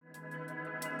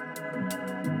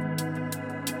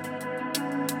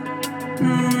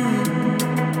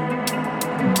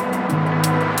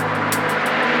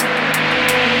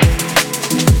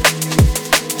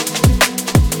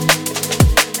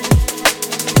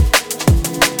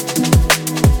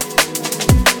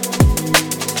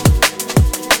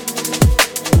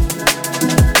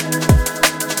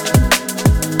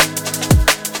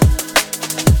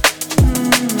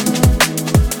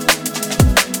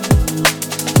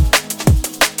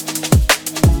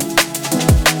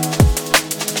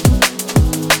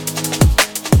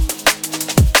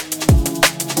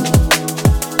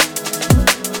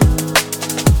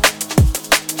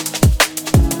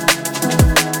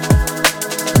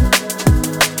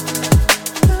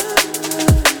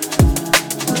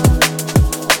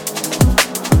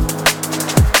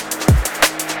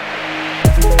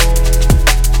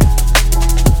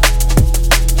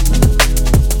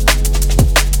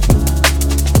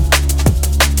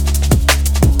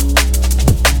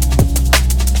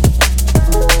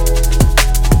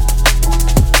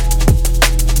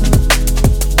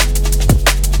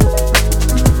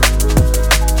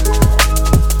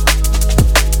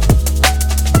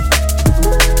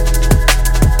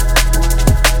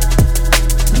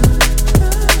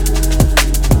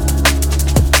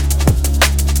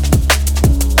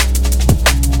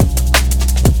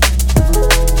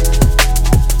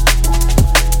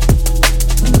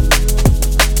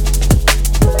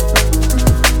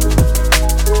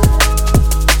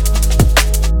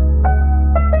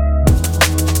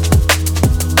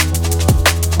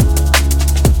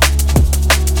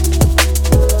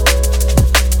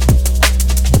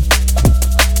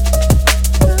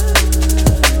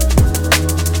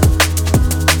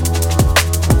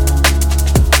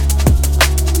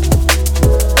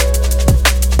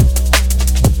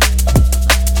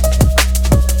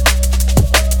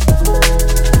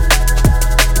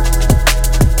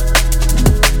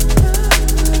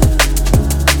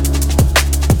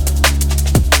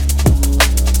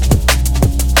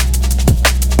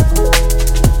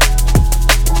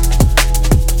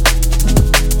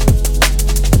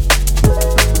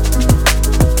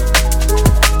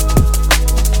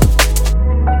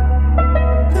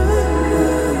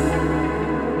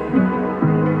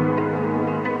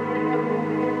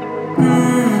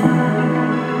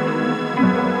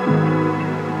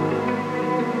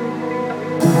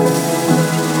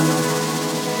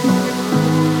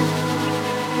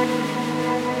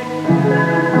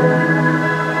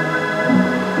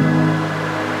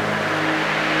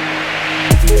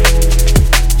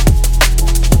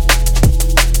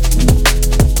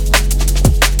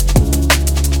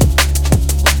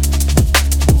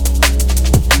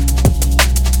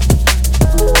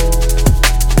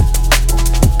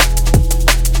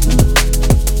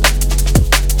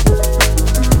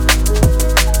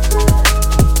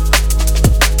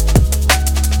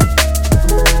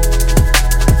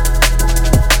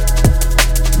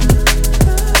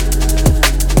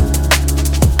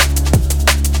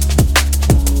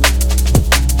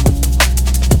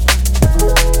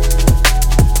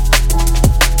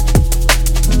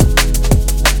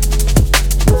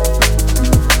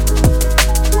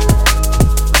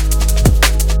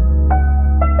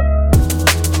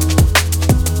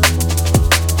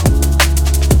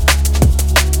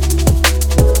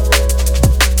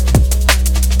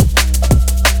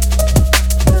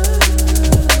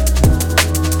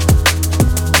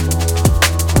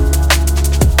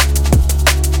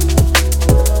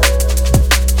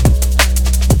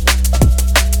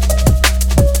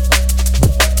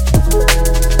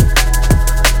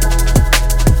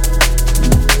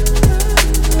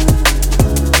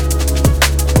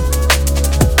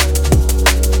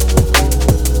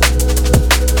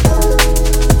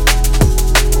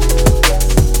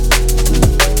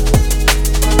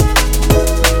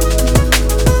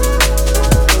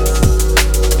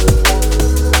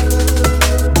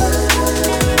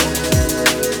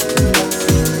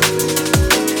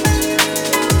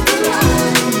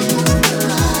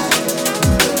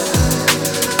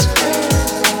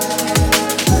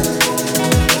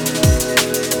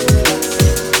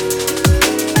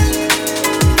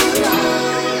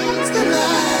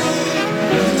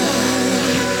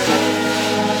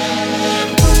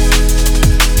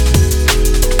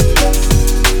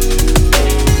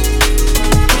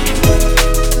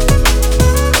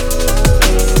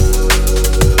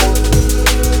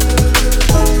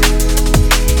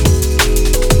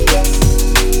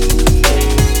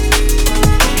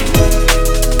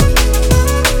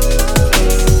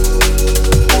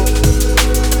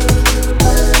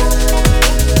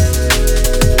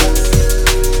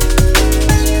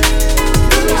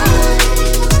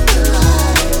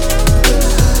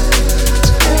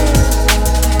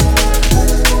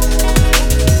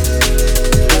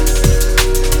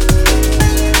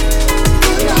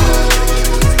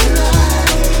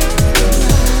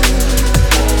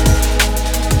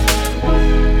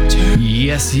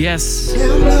Yes, yes.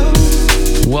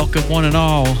 Welcome one and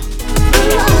all.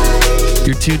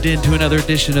 You're tuned in to another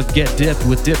edition of Get Dipped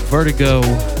with Dip Vertigo.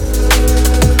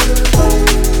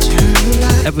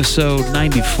 Episode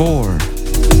 94.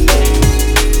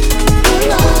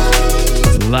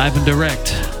 Live and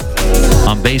direct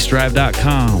on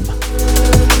bassdrive.com.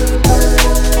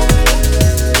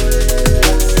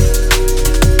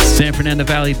 San Fernando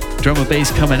Valley drum and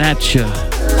bass coming at you.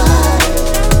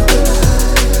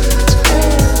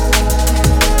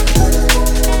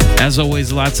 As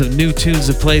always, lots of new tunes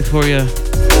to play for you.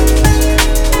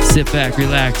 Sit back,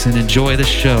 relax, and enjoy the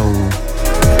show.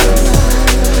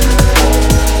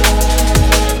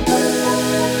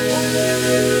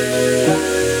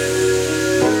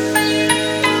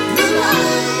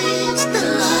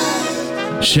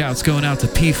 Shouts going out to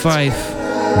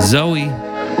P5, Zoe,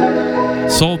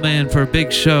 Soul Man for a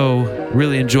big show.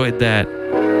 Really enjoyed that.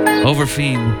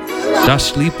 Overfiend,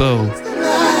 Das Lipo.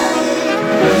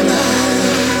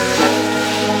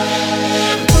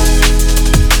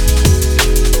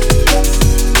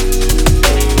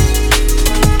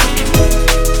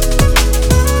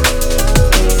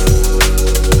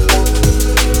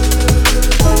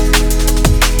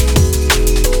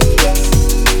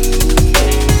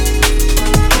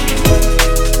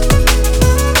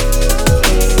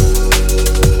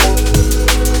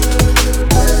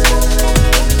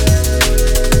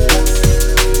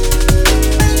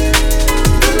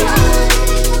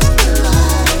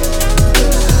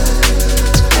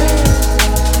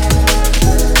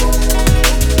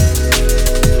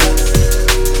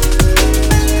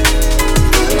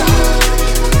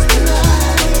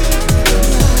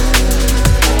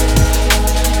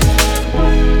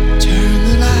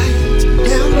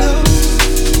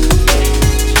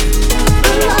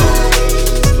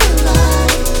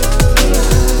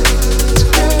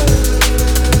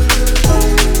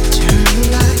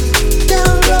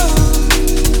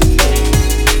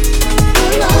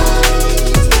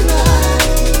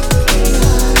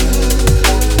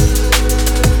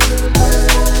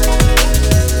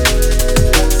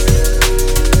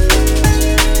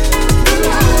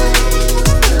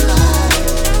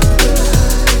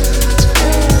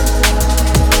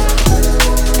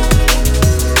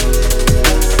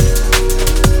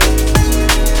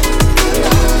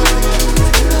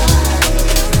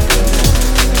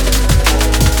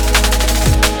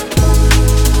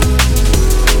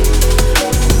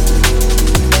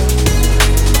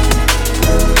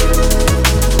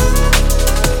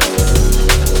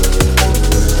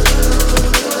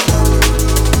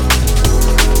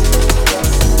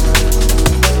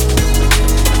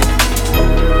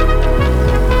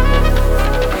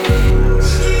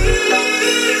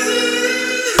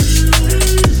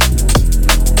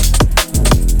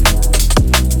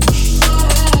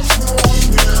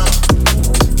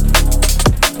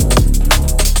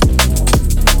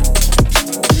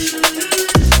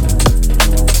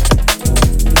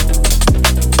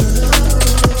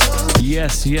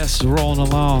 Yes, rolling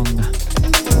along.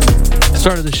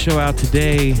 Started the show out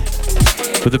today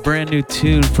with a brand new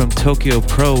tune from Tokyo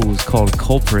Prose called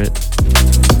Culprit,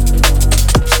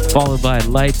 followed by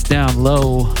Lights Down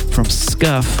Low from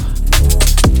Skuff.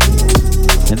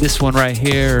 And this one right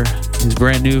here is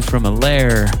brand new from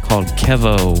Elere called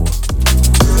Kevo.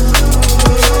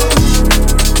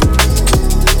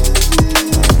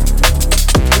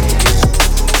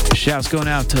 Shouts going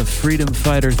out to Freedom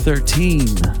Fighter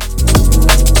 13.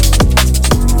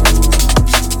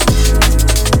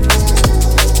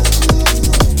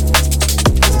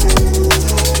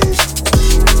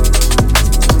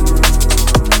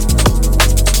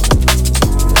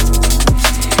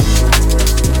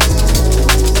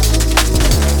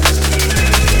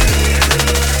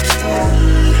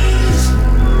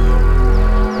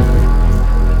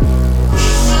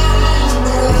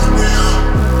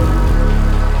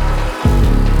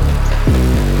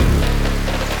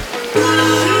 Yeah.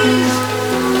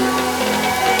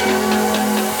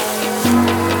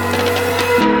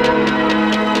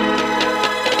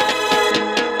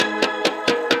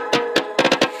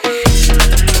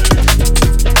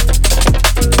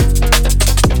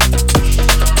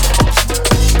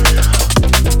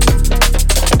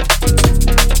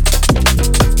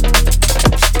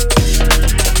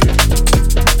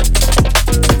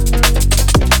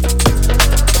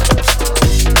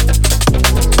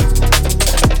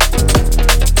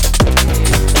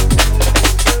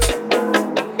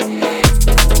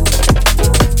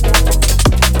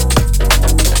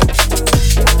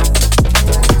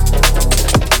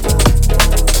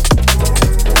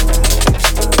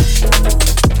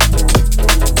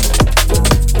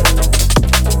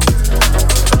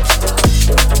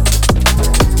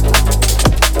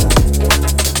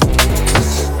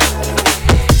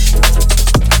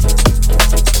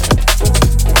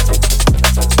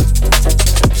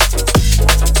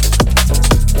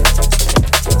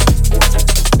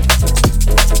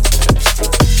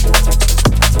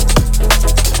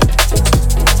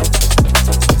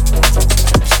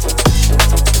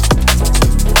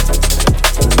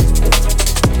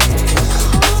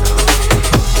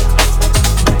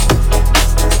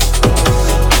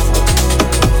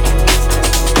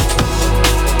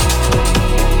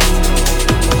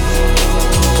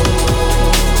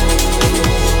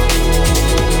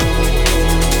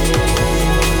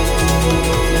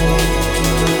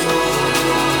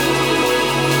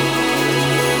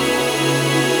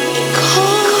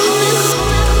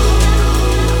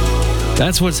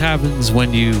 That's what happens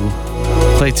when you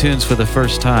play tunes for the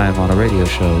first time on a radio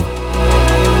show.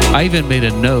 I even made a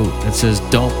note that says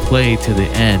don't play to the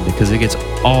end because it gets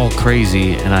all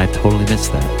crazy and I totally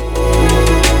missed that.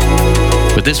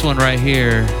 But this one right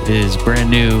here is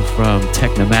brand new from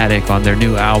Technimatic on their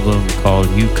new album called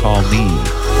You Call Me.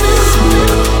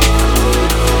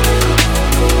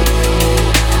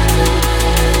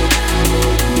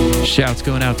 Shouts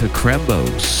going out to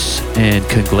Krembos and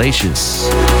Conglacious.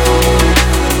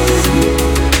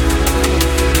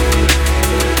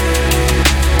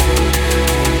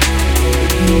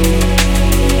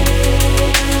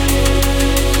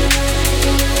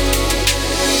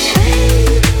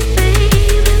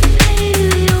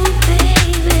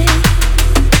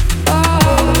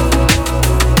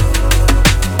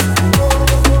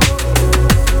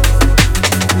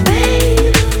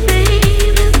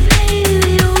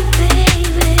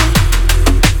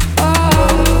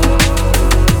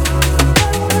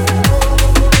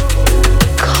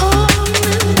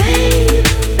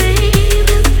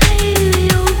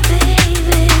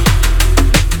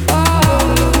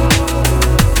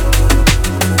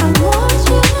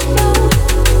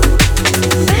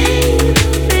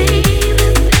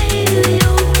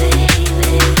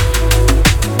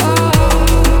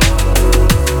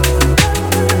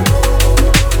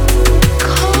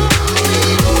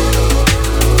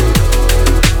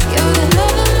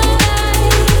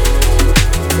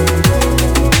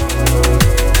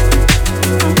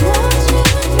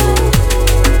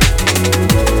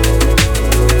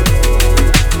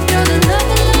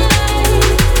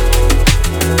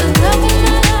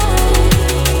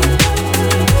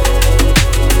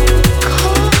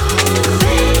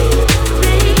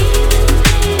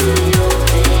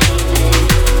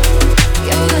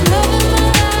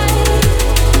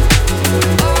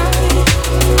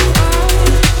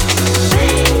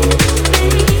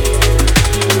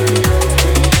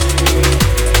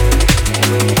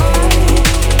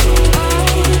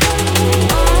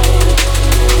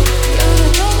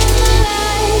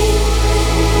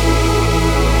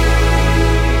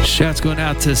 Going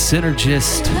out to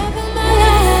Synergist.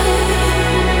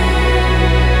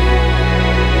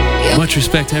 Much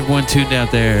respect to everyone tuned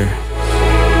out there.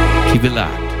 Keep it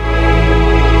locked.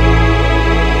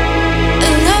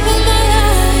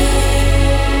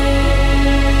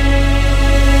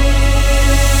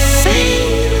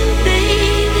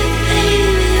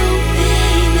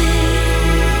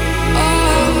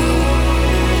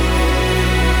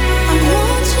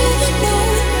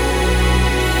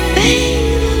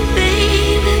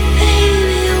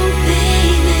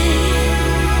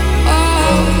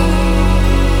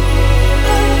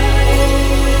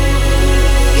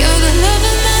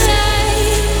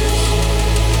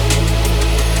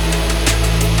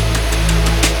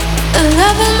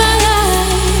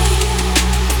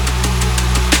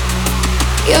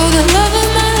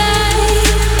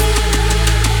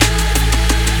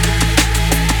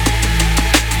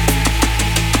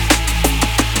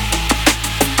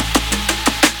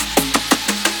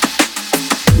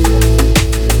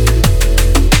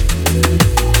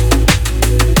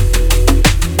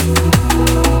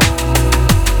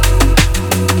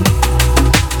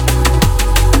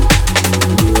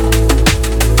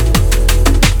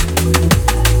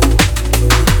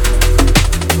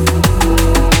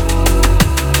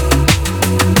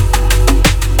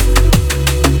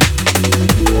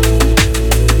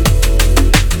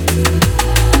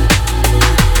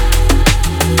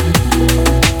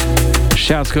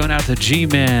 Shouts going out to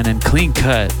G-Man and Clean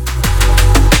Cut.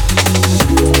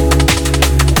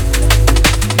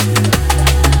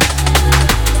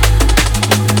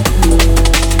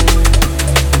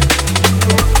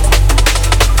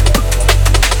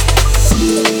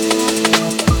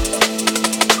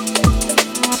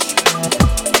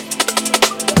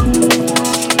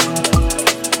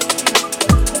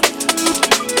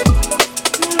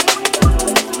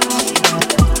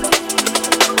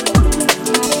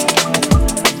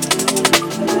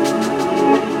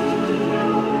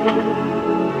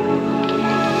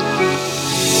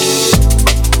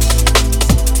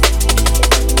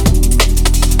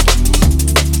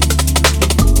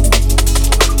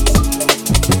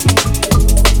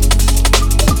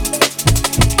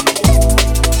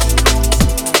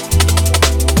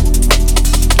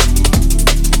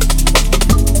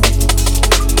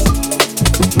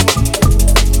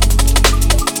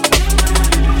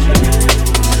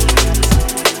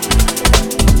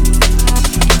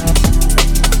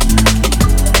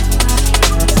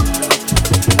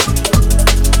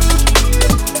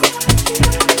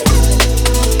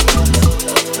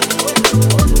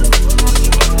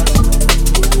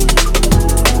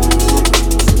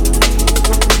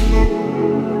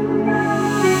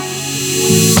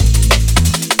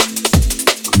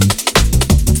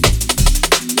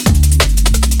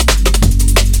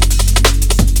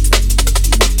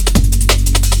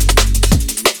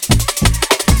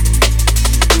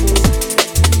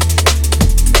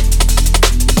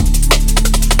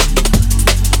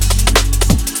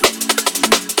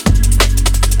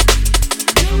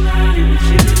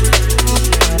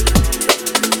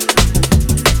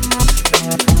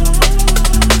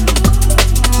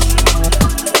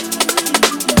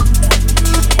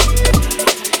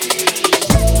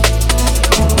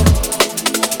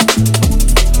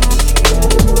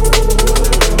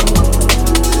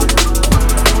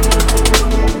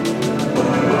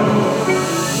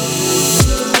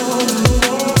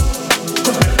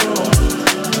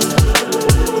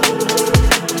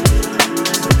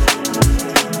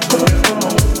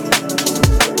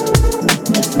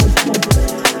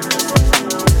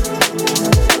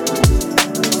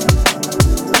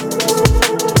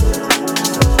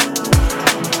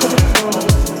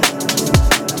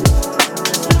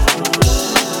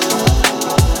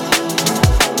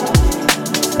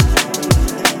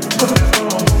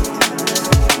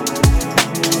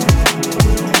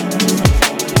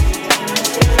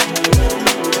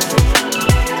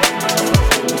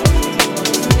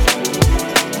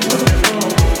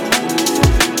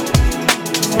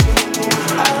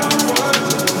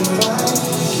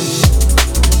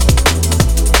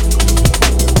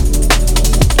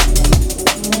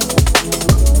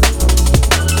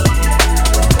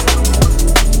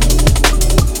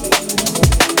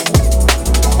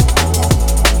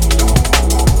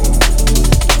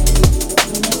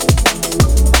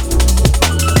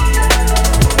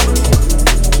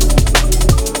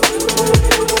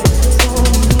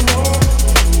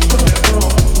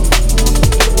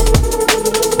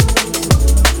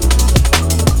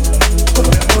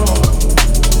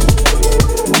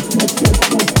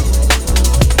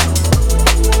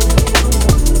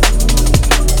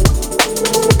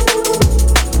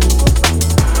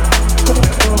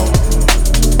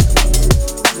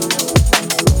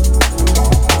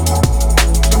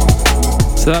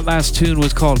 So that last tune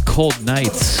was called Cold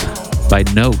Nights by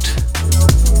Note.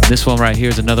 This one right here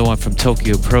is another one from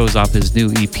Tokyo Prose off his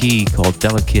new EP called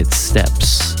Delicate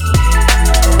Steps.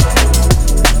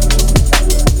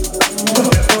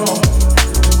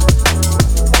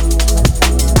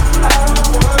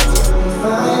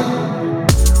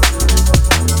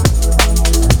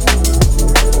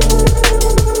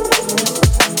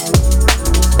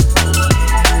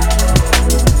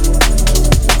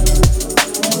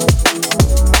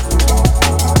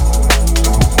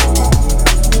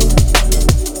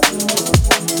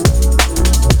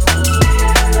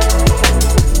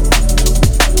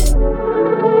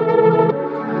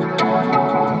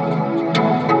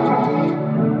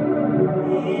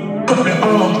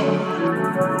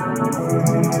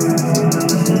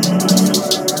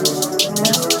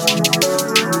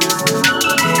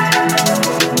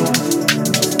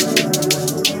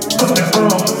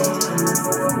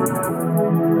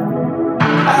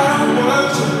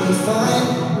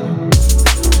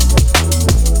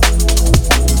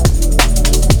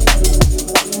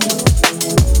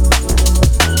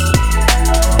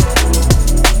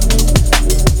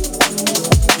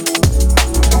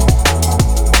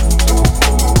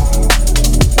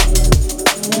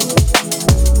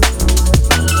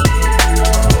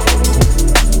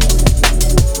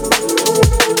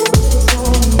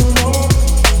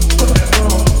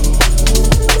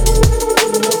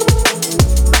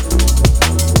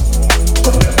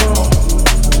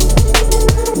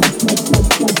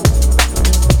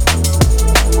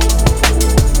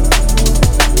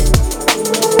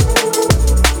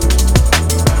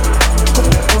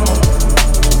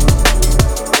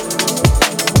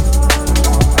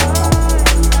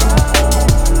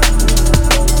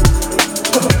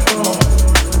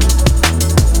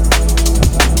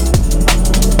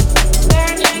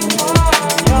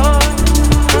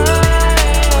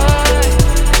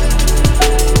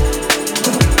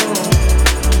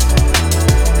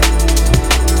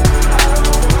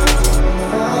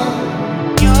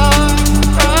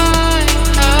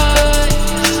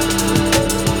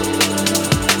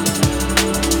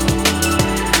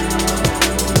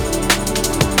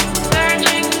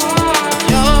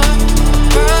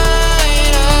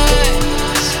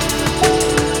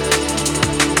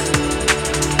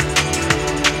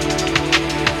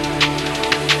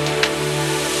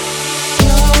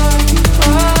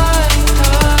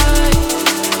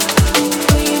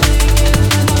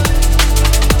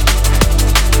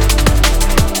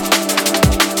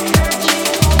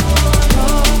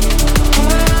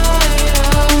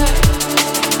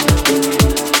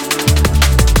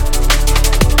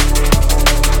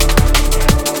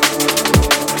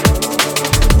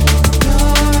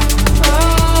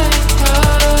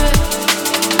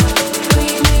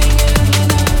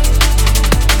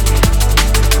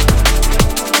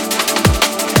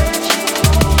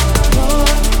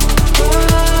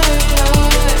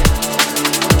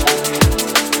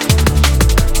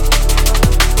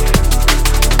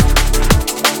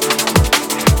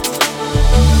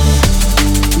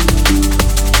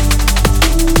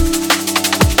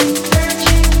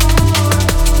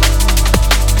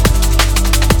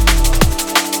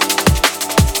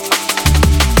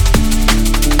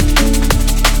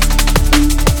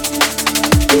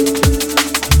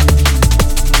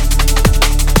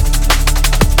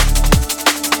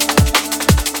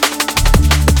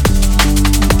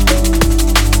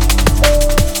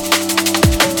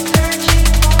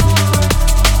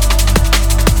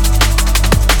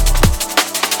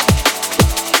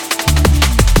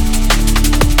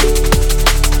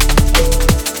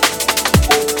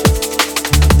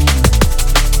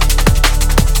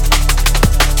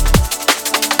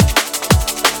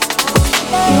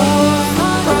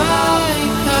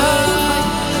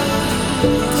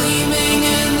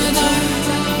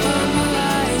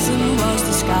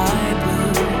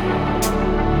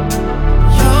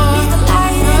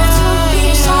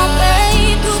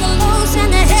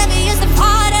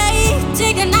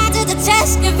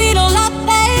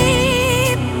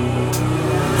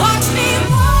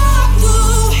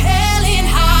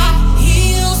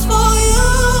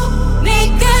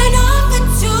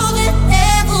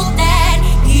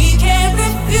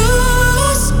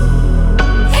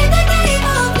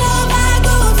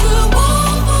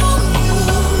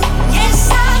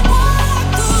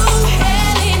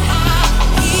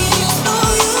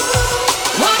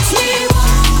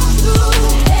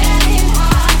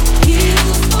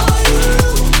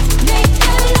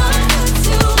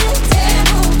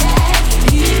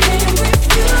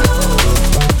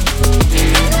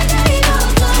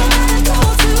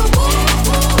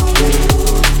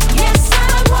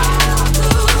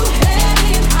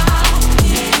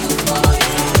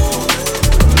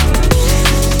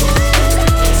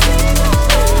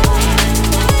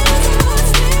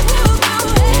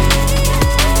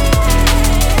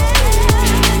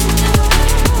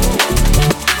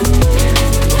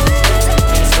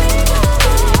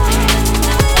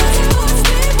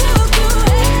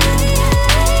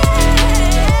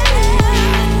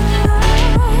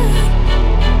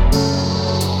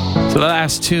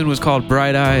 last tune was called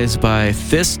Bright Eyes by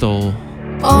Thystle.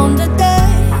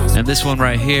 And this one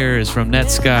right here is from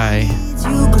Netsky,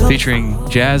 featuring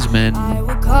Jazmine,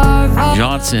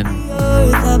 Johnson,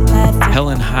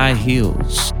 Helen High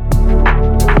Heels.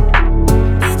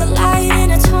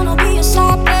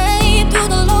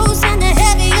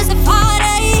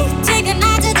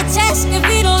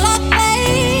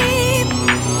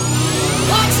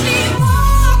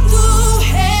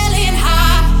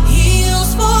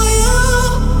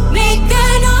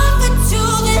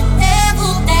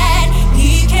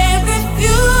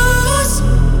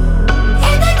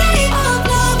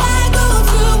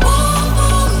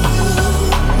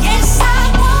 Yes,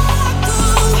 I walk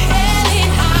through hell in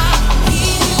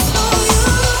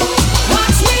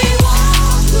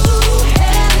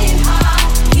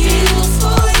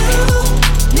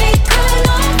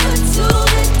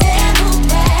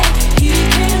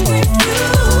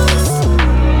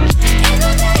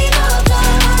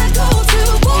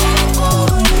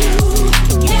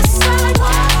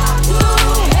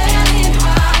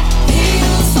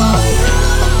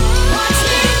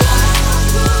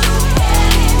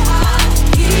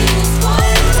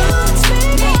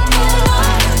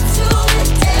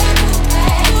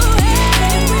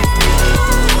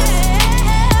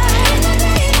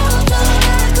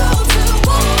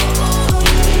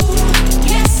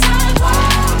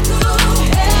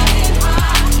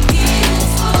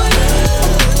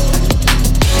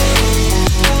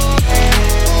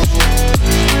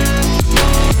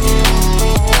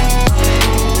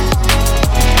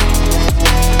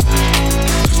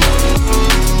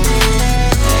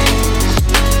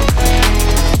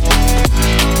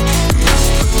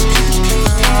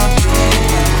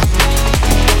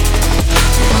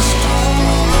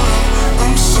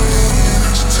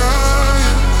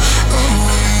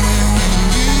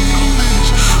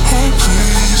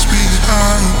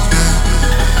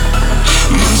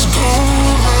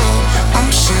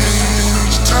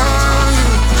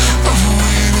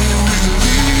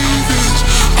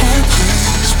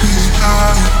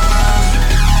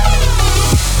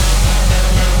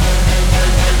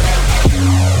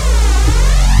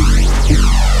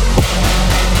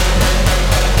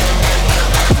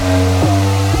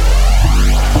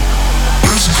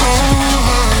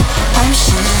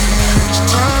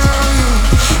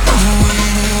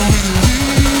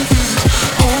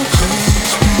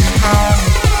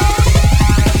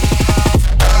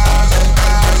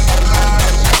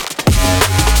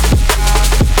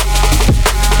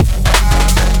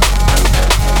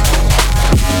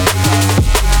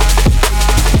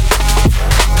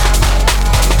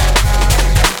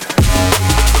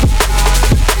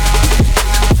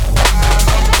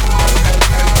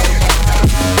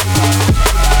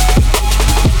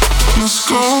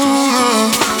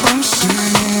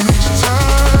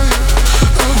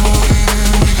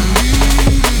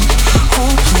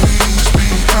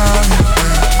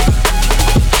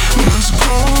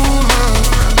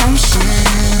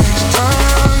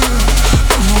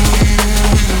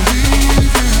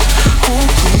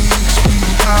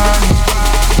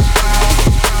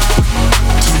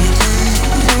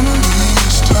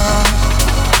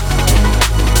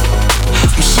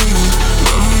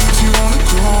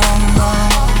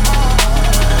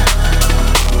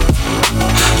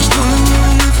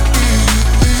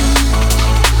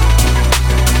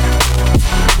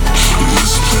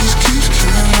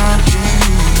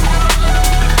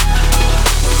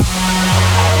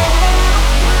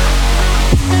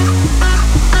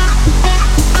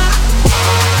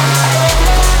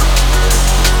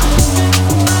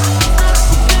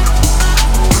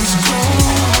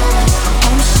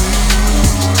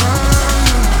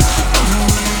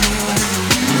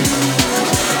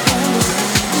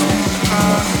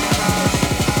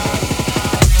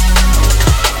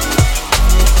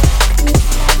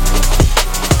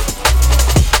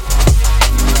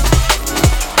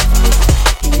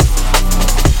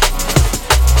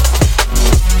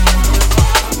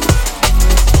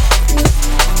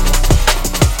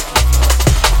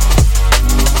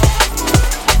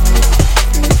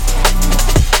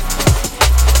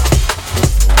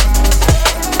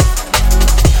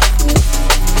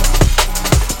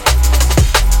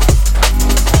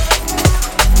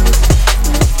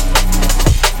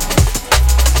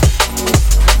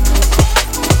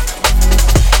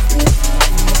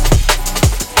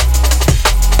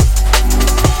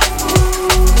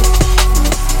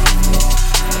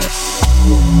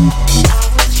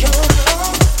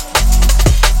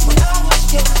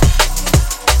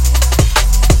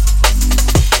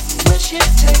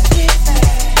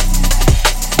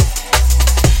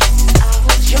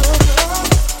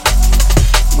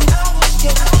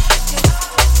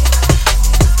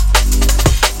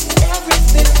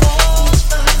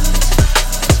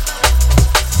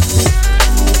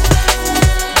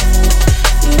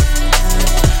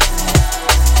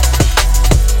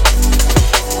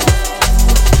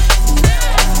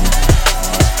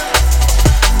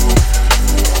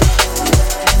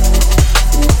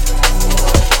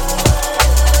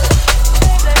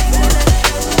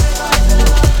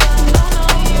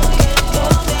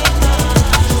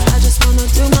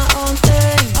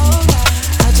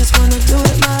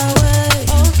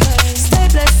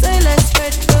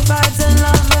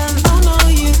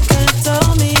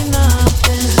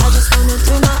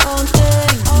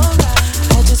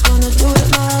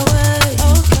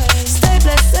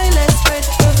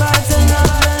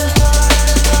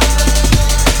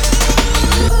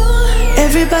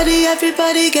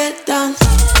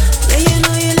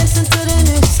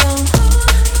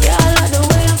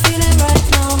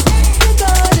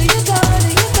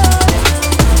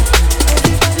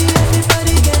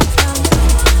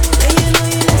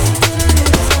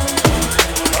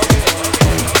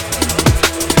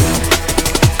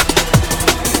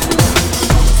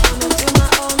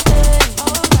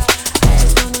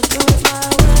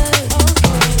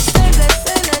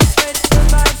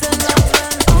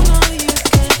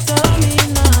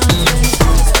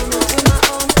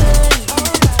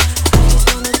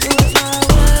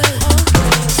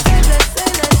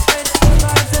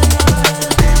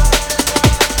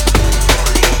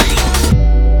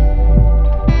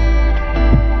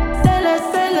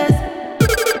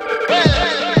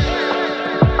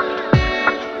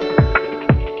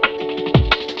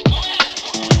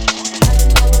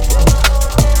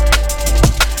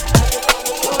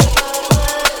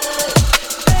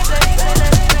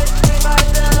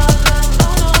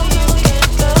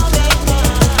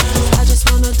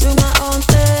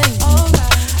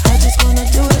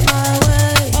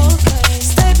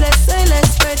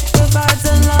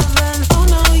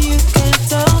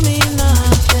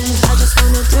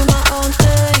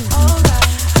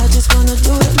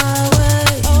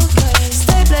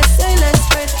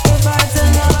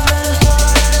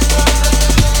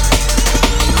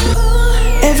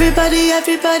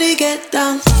get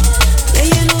down. Yeah,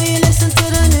 you know you listen to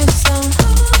the new song.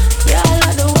 Yeah, I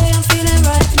like the way I'm feeling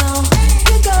right now.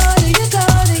 You got it, you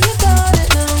got it, you got it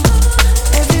now.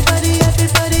 Everybody,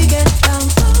 everybody get down.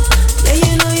 Yeah,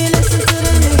 you know you listen to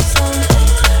the new song.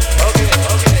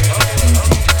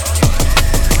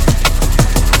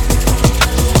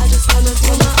 I just wanna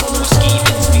do my own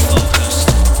Scheming to be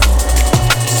focused.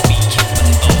 Speaking with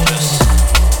the focus.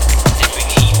 They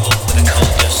bring heat up with the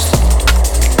coldest.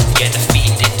 Get the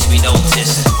feeding to be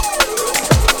noticed.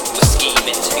 We're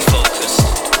scheming to be focused.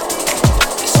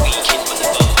 The speaking with the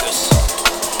focus.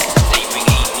 They bring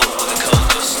heat up with the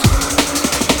coldest.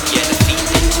 Get the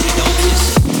feeding to be noticed.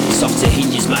 Softer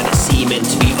hinges, man, it's seeming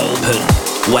to be open.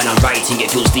 When I'm writing,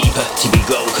 it feels deeper to be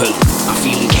broken. I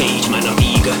feel encaged, man, I'm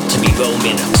eager to be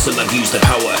roaming. Some abuse the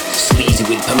power, sleazy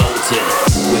with promoting.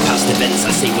 We're past events,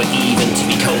 I say we're even to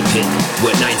be coping.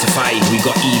 We're 9 to 5, we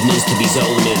got evenings to be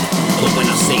zoning. But when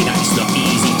I say that, it's not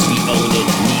easy to be owning.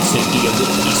 Need to gear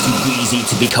up, it's too breezy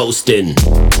to be coasting.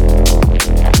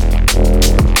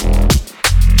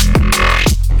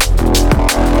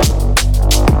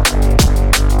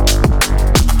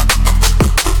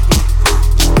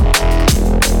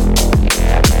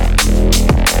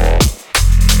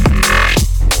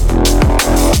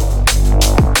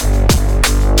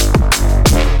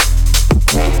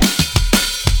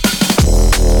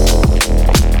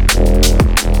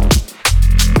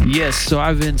 Yes, so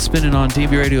I've been spinning on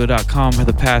dbradio.com for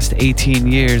the past 18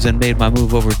 years and made my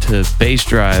move over to Bass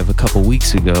Drive a couple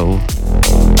weeks ago.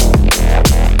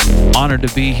 Honored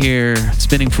to be here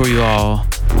spinning for you all.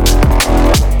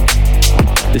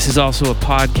 This is also a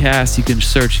podcast. You can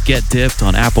search Get Dipped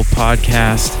on Apple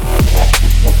Podcast.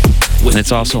 And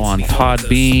it's also on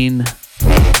Podbean.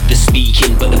 The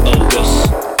speaking but the bogus.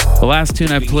 The last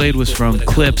tune I played was from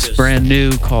Clipz, brand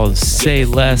new, called Say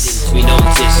Less.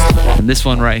 And this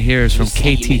one right here is from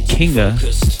KT Kinga,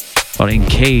 called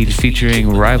Encaged, featuring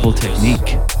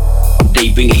RivalTechnique.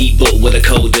 They bring heat but with the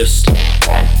coldest.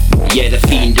 Yeah, the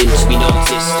fiending to be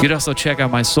noticed. You can also check out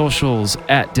my socials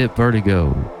at Dip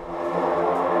Vertigo.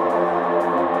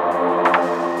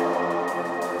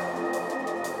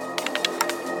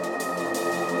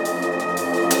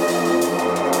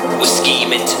 We're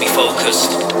scheming to be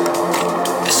focused.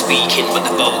 The speaking but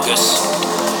the bogus.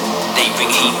 They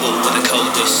bring heat but with the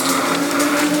coldest.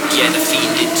 Yeah, the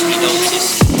fiending to be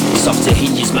noticed. Softer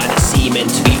hinges, man, it's seeming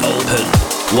to be open.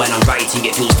 When I'm writing,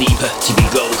 it feels deeper to be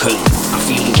broken. I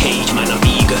feel encaged, man, I'm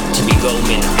eager to be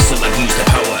roaming. Some abuse the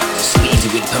power,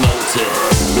 sleazy with promoting.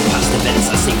 We're past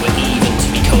events, I say we're even to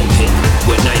be coping.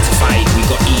 We're 9 to 5, we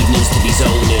got evenings to be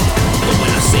zoning. But when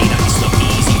I say that, it's not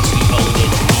easy to be owning.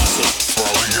 Decent.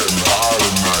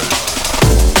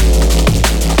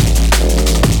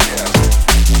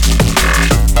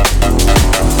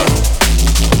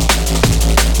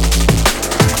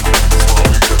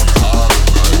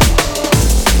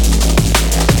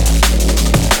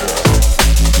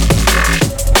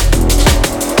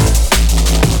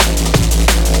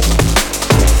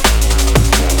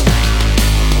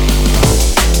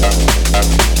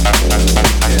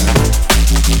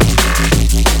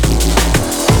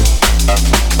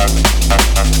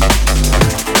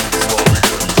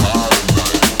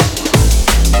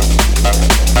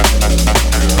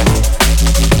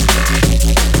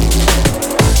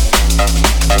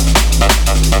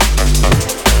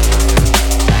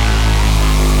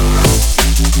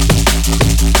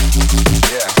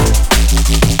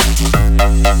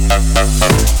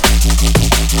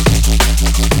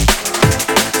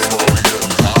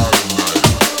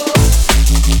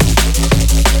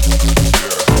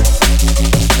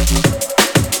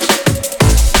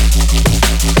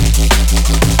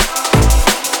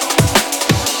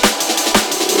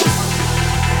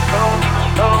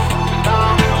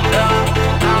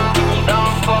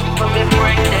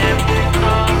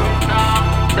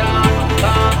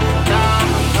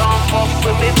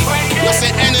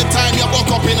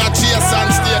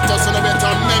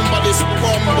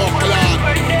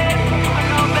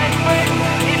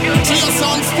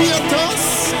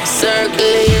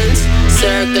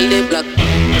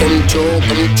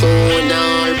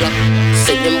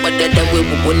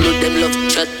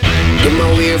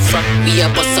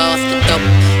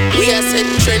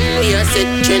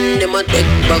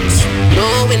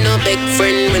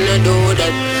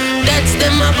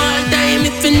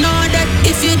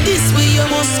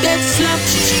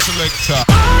 Selecta.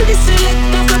 All the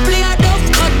selecta for play a dove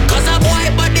cut. Cause a boy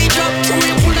body drop through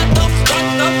you full of tough cut.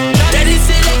 Tell the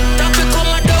selecta for come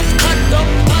a dove cut.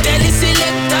 Tell the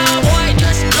selecta boy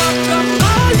just drop.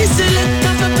 All the selecta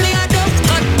for play a dove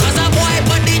cut. Cause a boy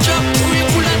body drop through you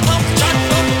full of tough cut.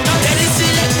 Tell the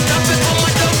selecta for come a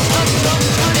dove cut.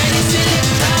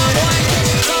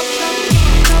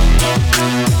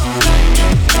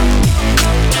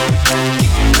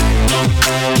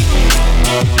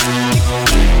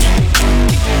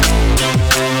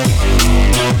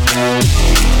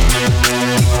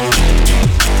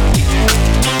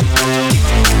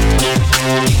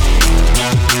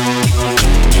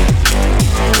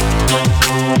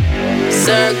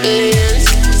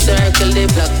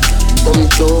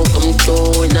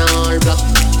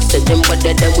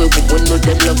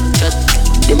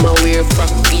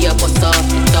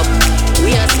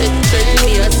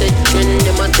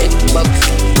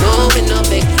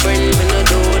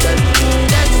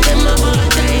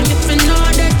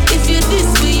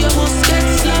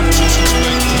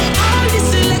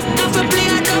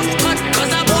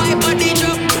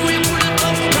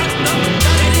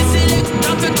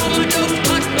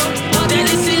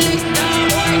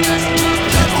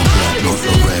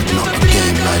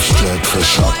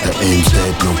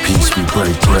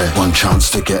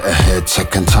 chance to get ahead,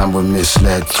 second time we're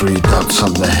misled. 3 ducks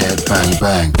on the head, bang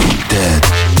bang, dead.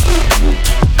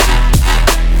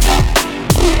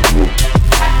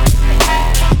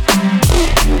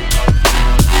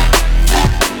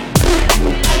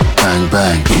 Bang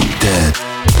bang, dead.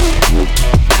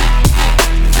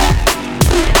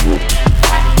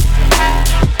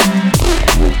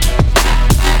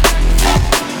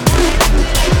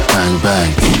 Bang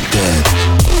bang, dead.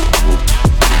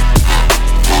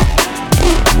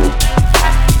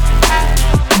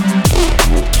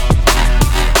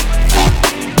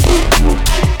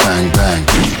 Bang bang,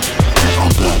 on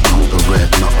black, not the red,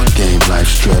 not a game,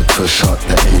 life's dread. First shot,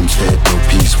 the aim's dead, no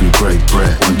peace, we break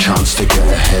bread. One chance to get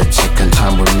ahead, second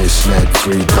time we're misled.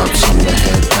 3 ducks on the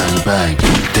head, bang bang,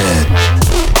 dead.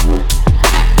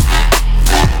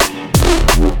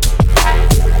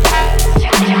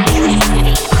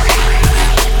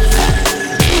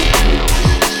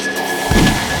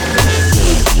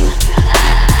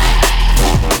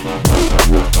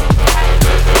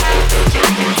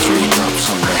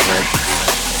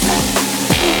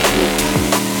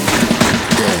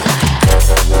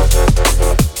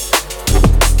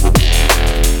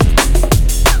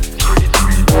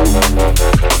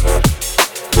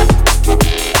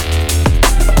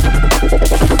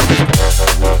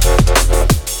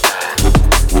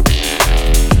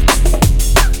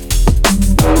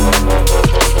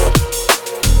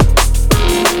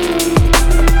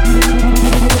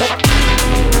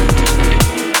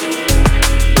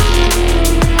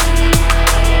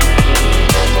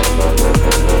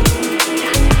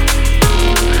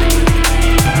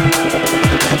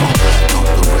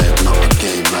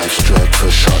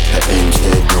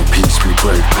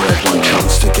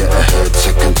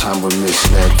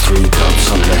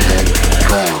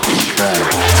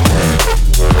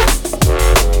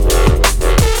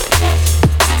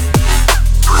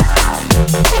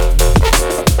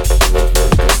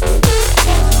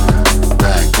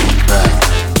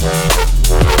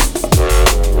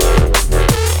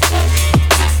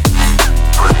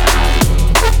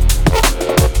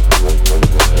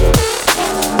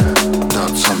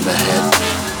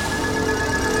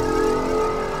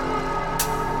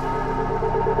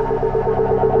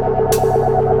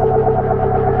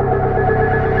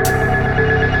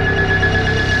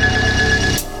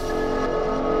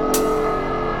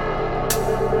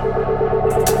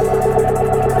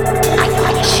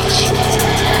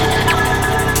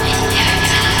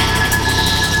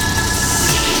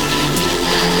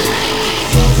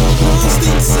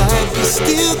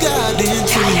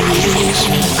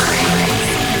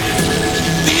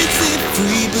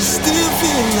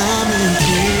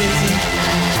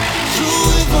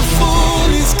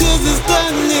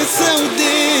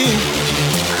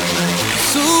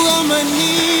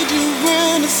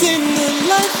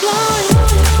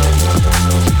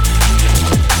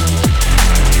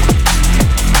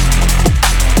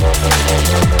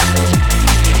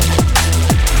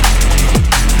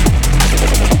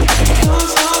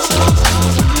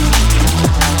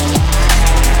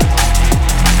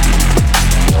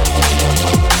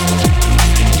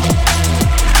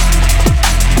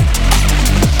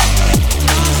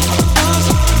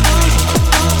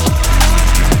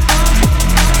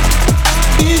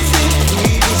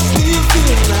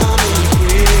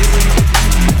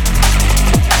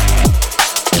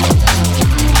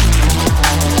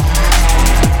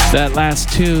 That last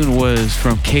tune was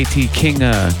from KT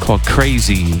Kinga called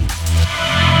Crazy.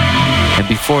 And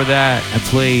before that, I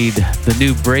played the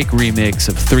new break remix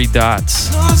of 3 Dots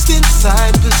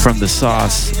from The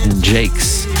Sauce and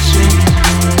Jake's.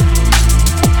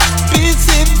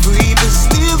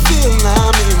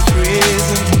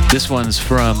 This one's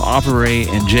from Operate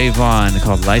and Javeon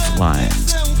called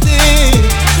Lifelines.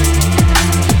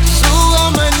 So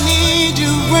I'ma need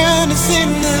you round to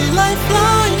send the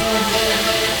lifeline.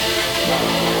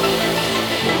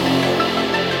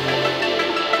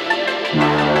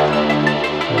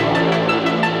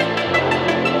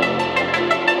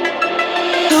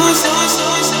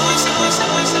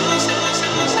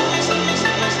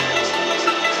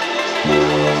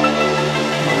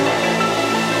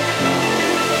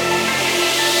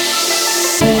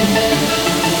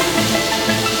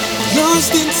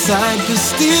 Lost inside, but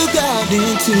still got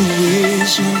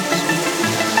intuition.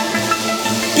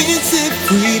 Been set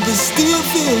free, but still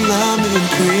feel I'm in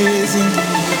prison.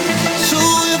 So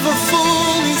if I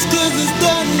fall, it's 'cause it's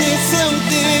darkness out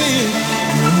there.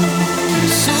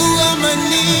 So I'ma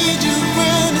need you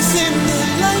round to send the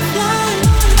lifeline.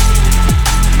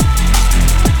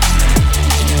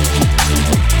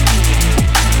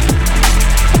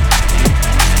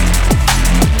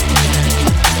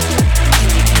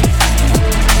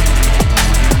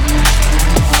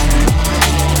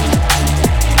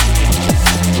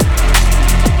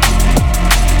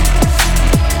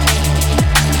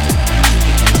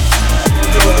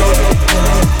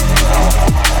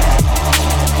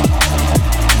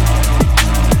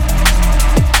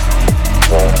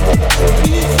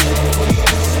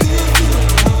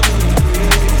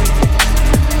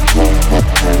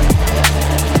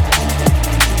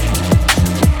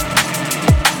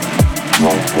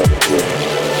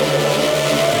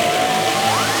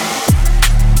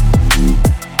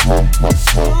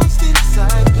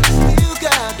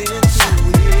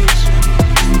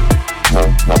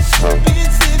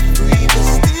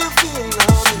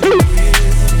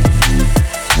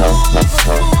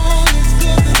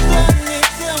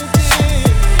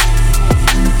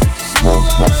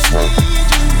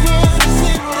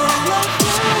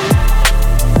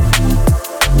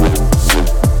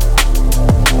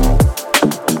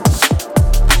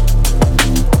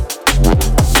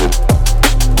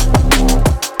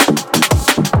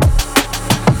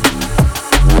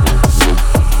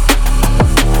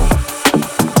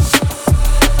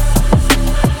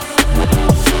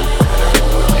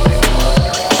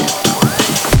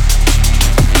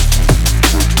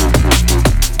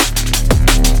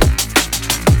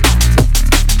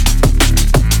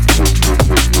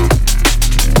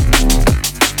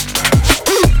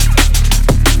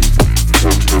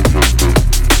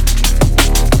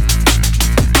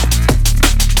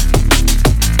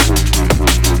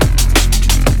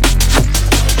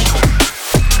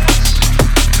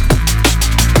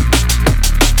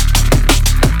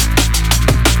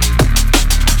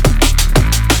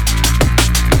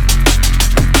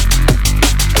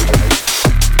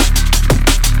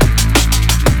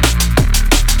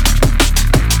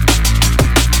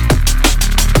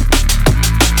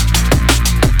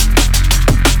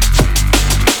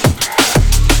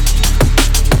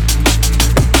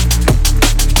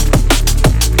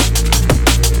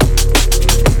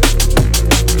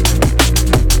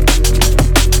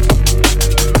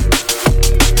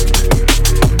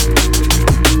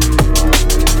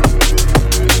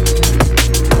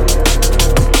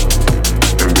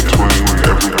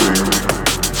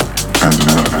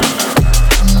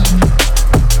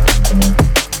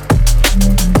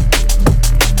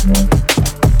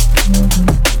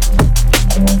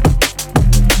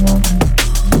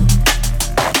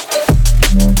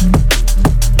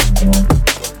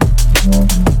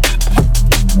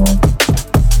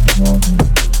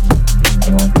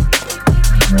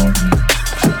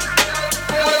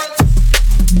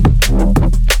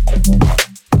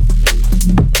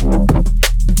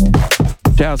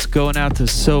 Shouts going out to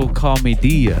So Call Me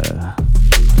Dia.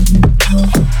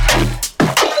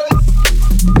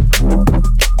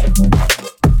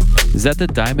 Is that the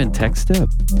Diamond Tech Step?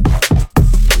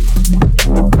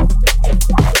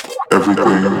 Everything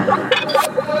and nothing.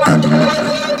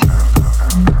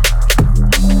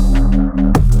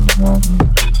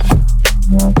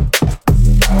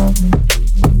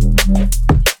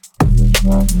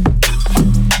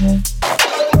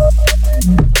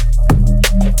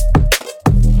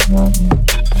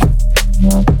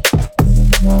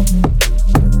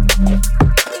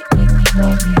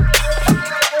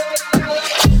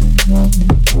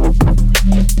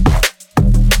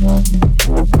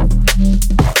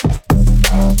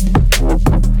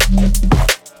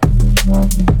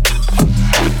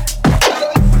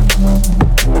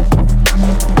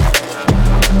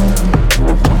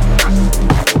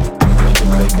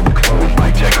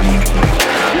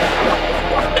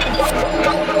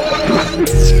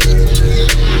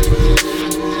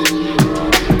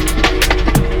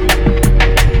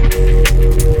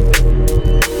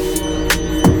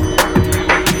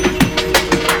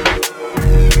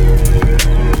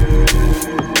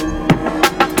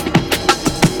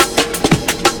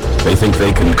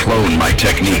 They can clone my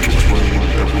technique.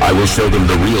 I will show them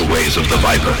the real ways of the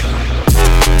Viper.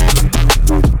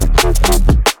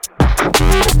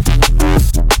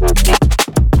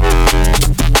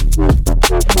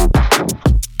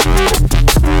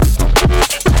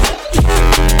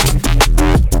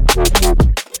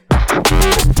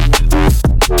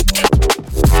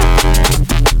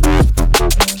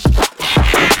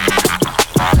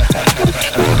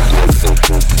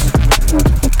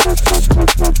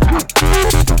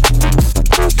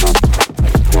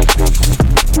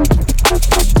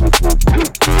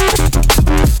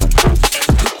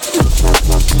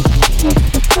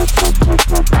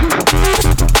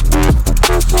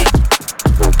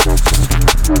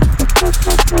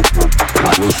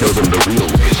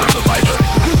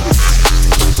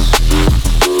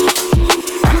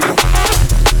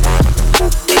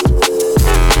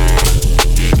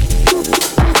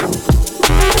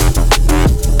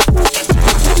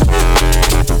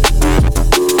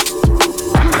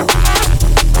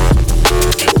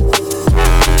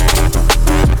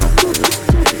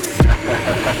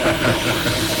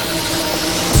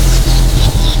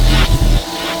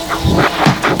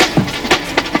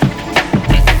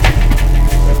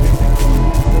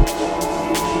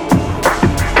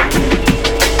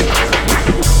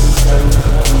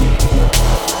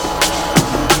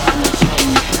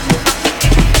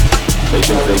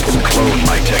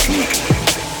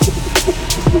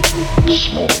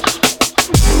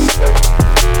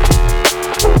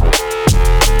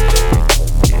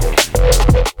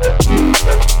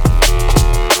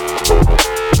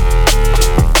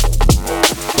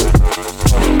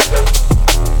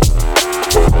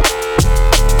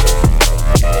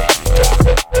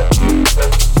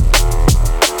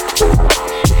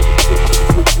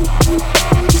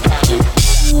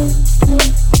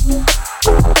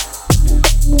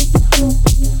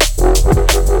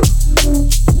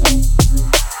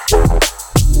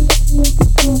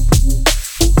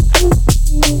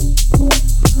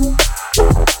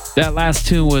 That last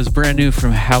tune was brand new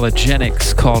from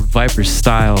Halogenix called Viper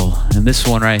Style. And this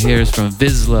one right here is from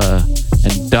VISLA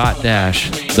and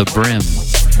dotdash, The Brim.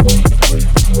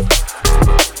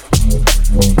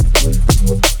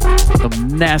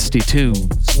 Some nasty tunes.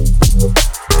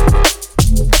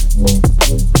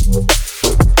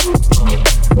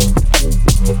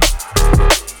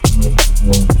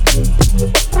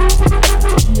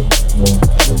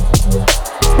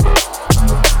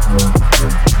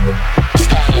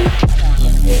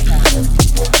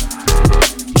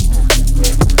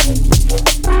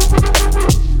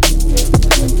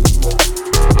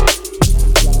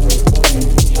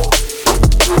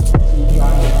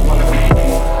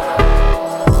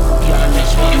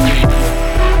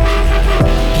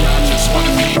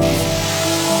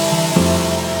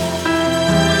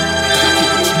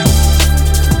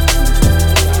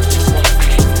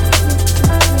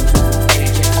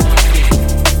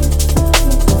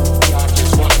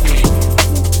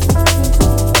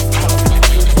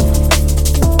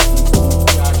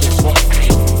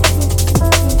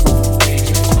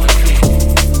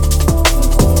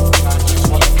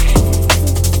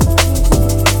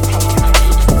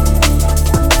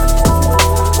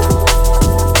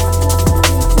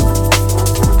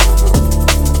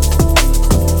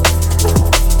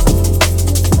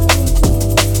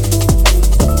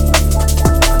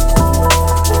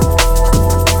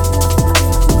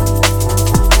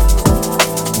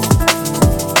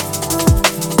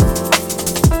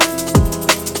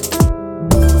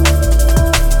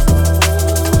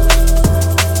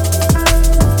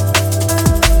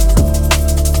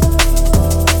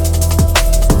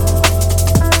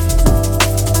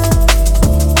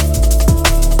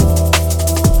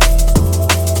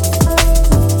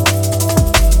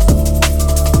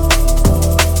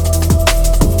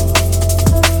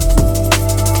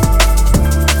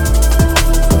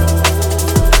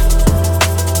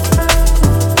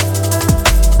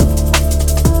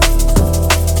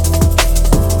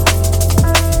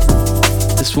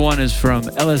 one is from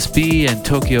LSB and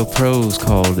Tokyo Prose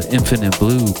called Infinite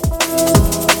Blue.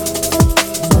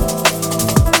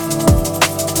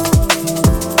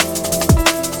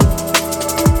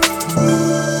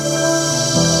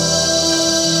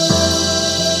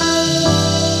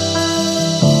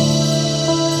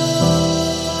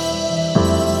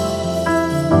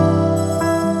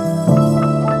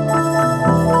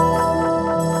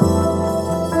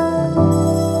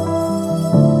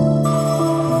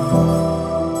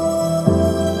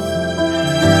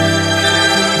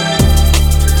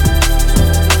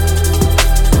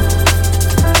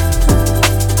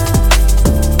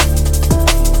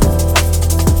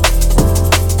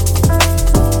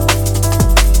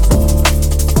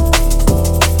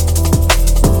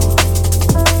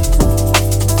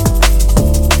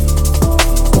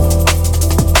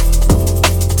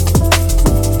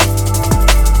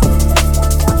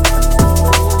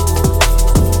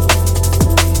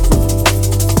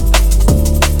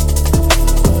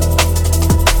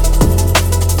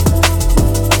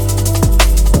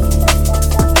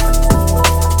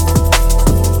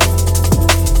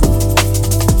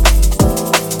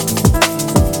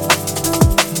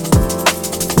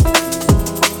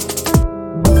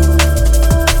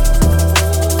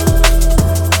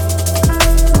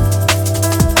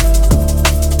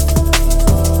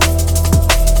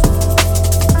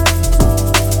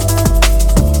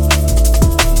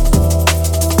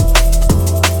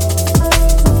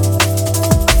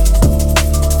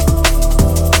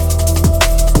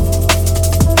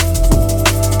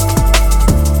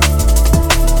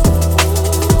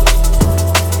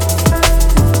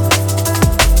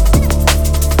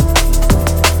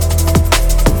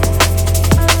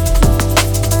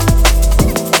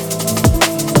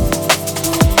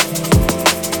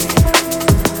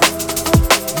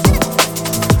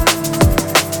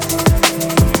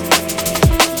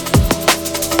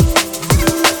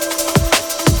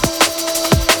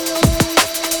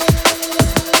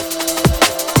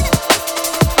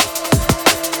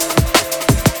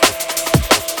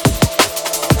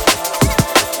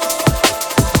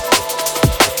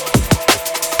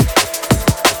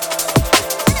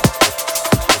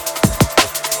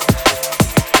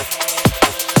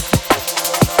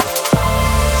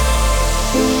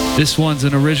 This one's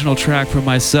an original track from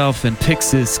myself and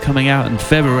Pyxis coming out in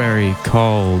February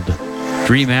called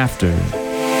Dream After.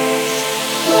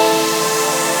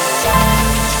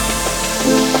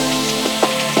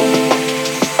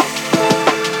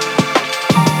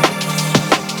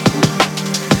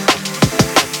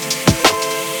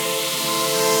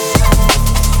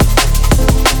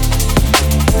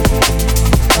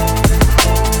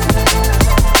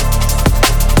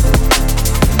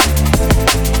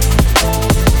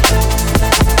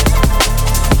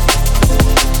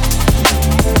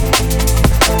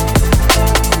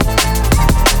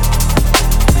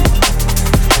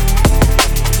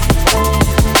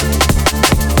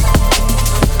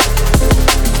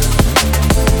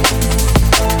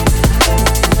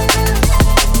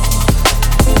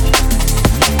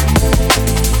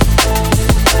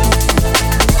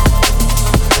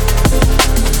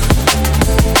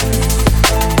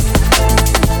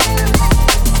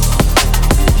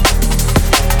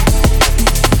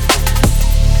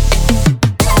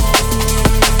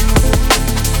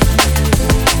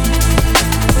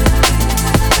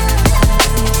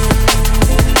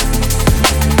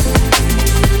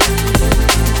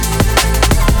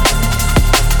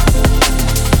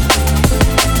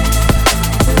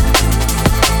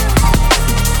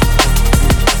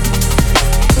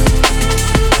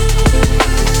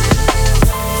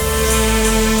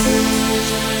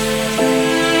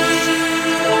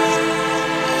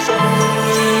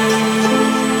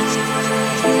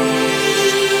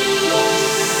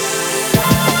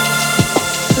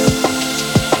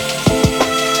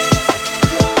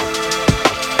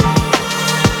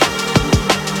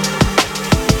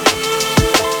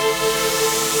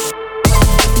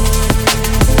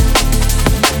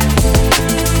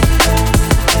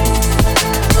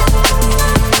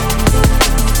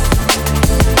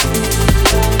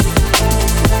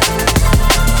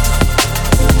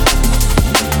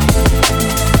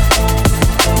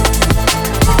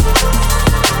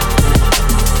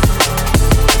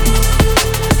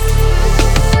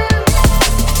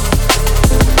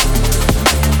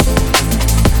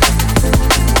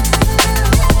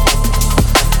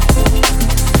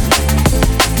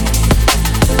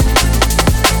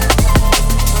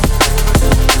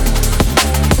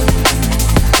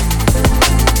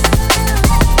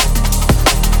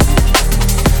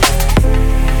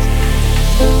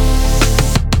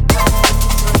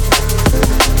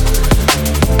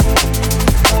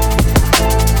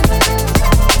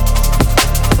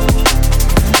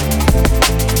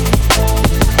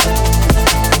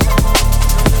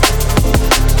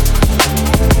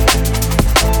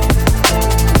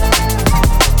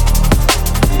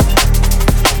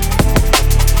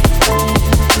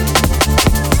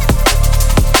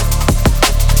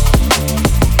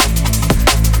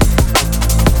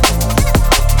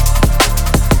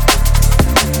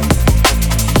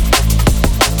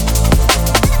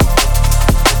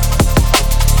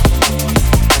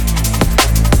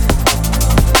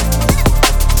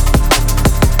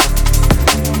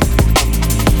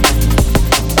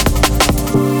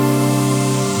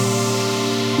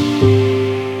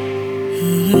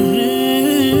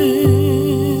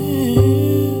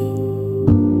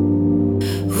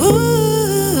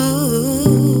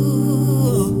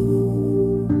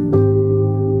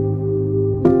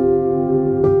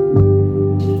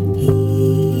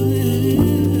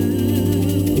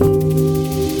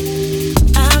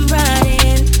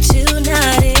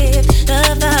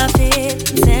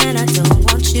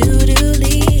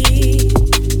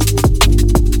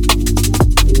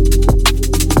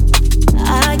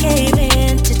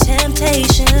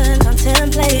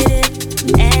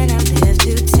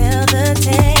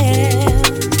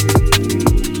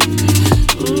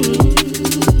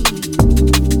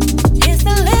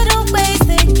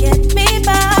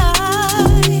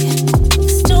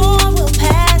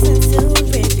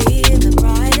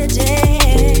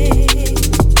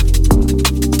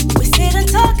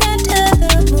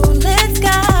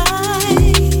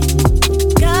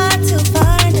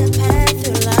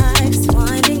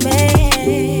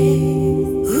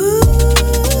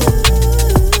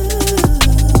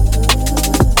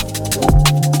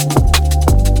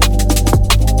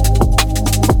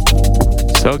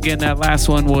 again, that last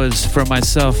one was from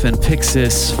myself and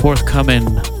Pyxis, forthcoming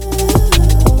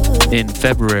in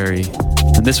February.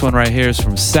 And this one right here is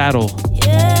from Satl,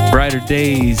 Brighter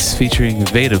Days, featuring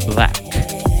Veda Black.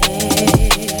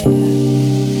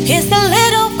 It's the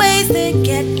little ways that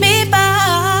get me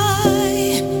by.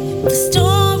 The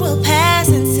storm will pass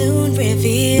and soon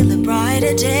reveal a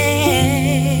brighter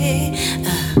day.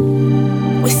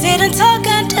 We sit and talk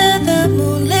under the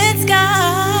moonlit sky.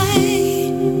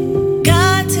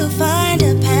 Got to find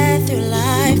a path through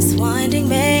life's winding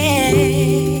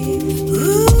way.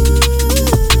 Ooh.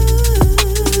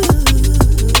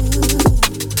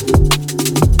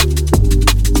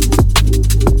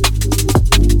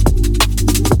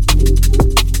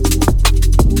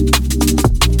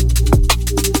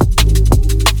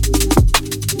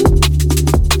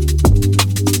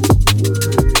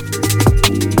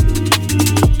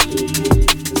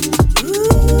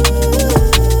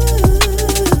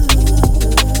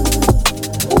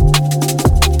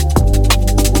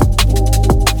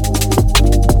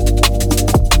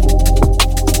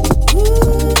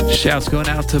 Shouts going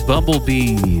out to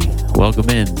Bumblebee. Welcome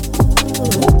in.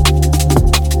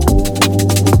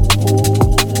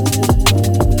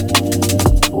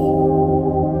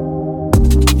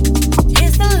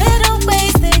 It's the little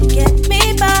ways that get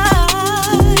me by.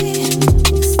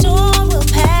 The storm will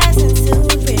pass and soon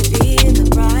reveal a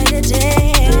brighter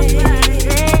day.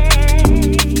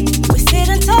 We sit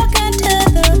and talk under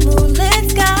the moonlit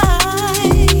sky.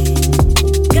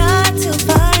 Got to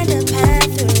find a path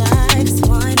through life's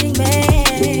winding way.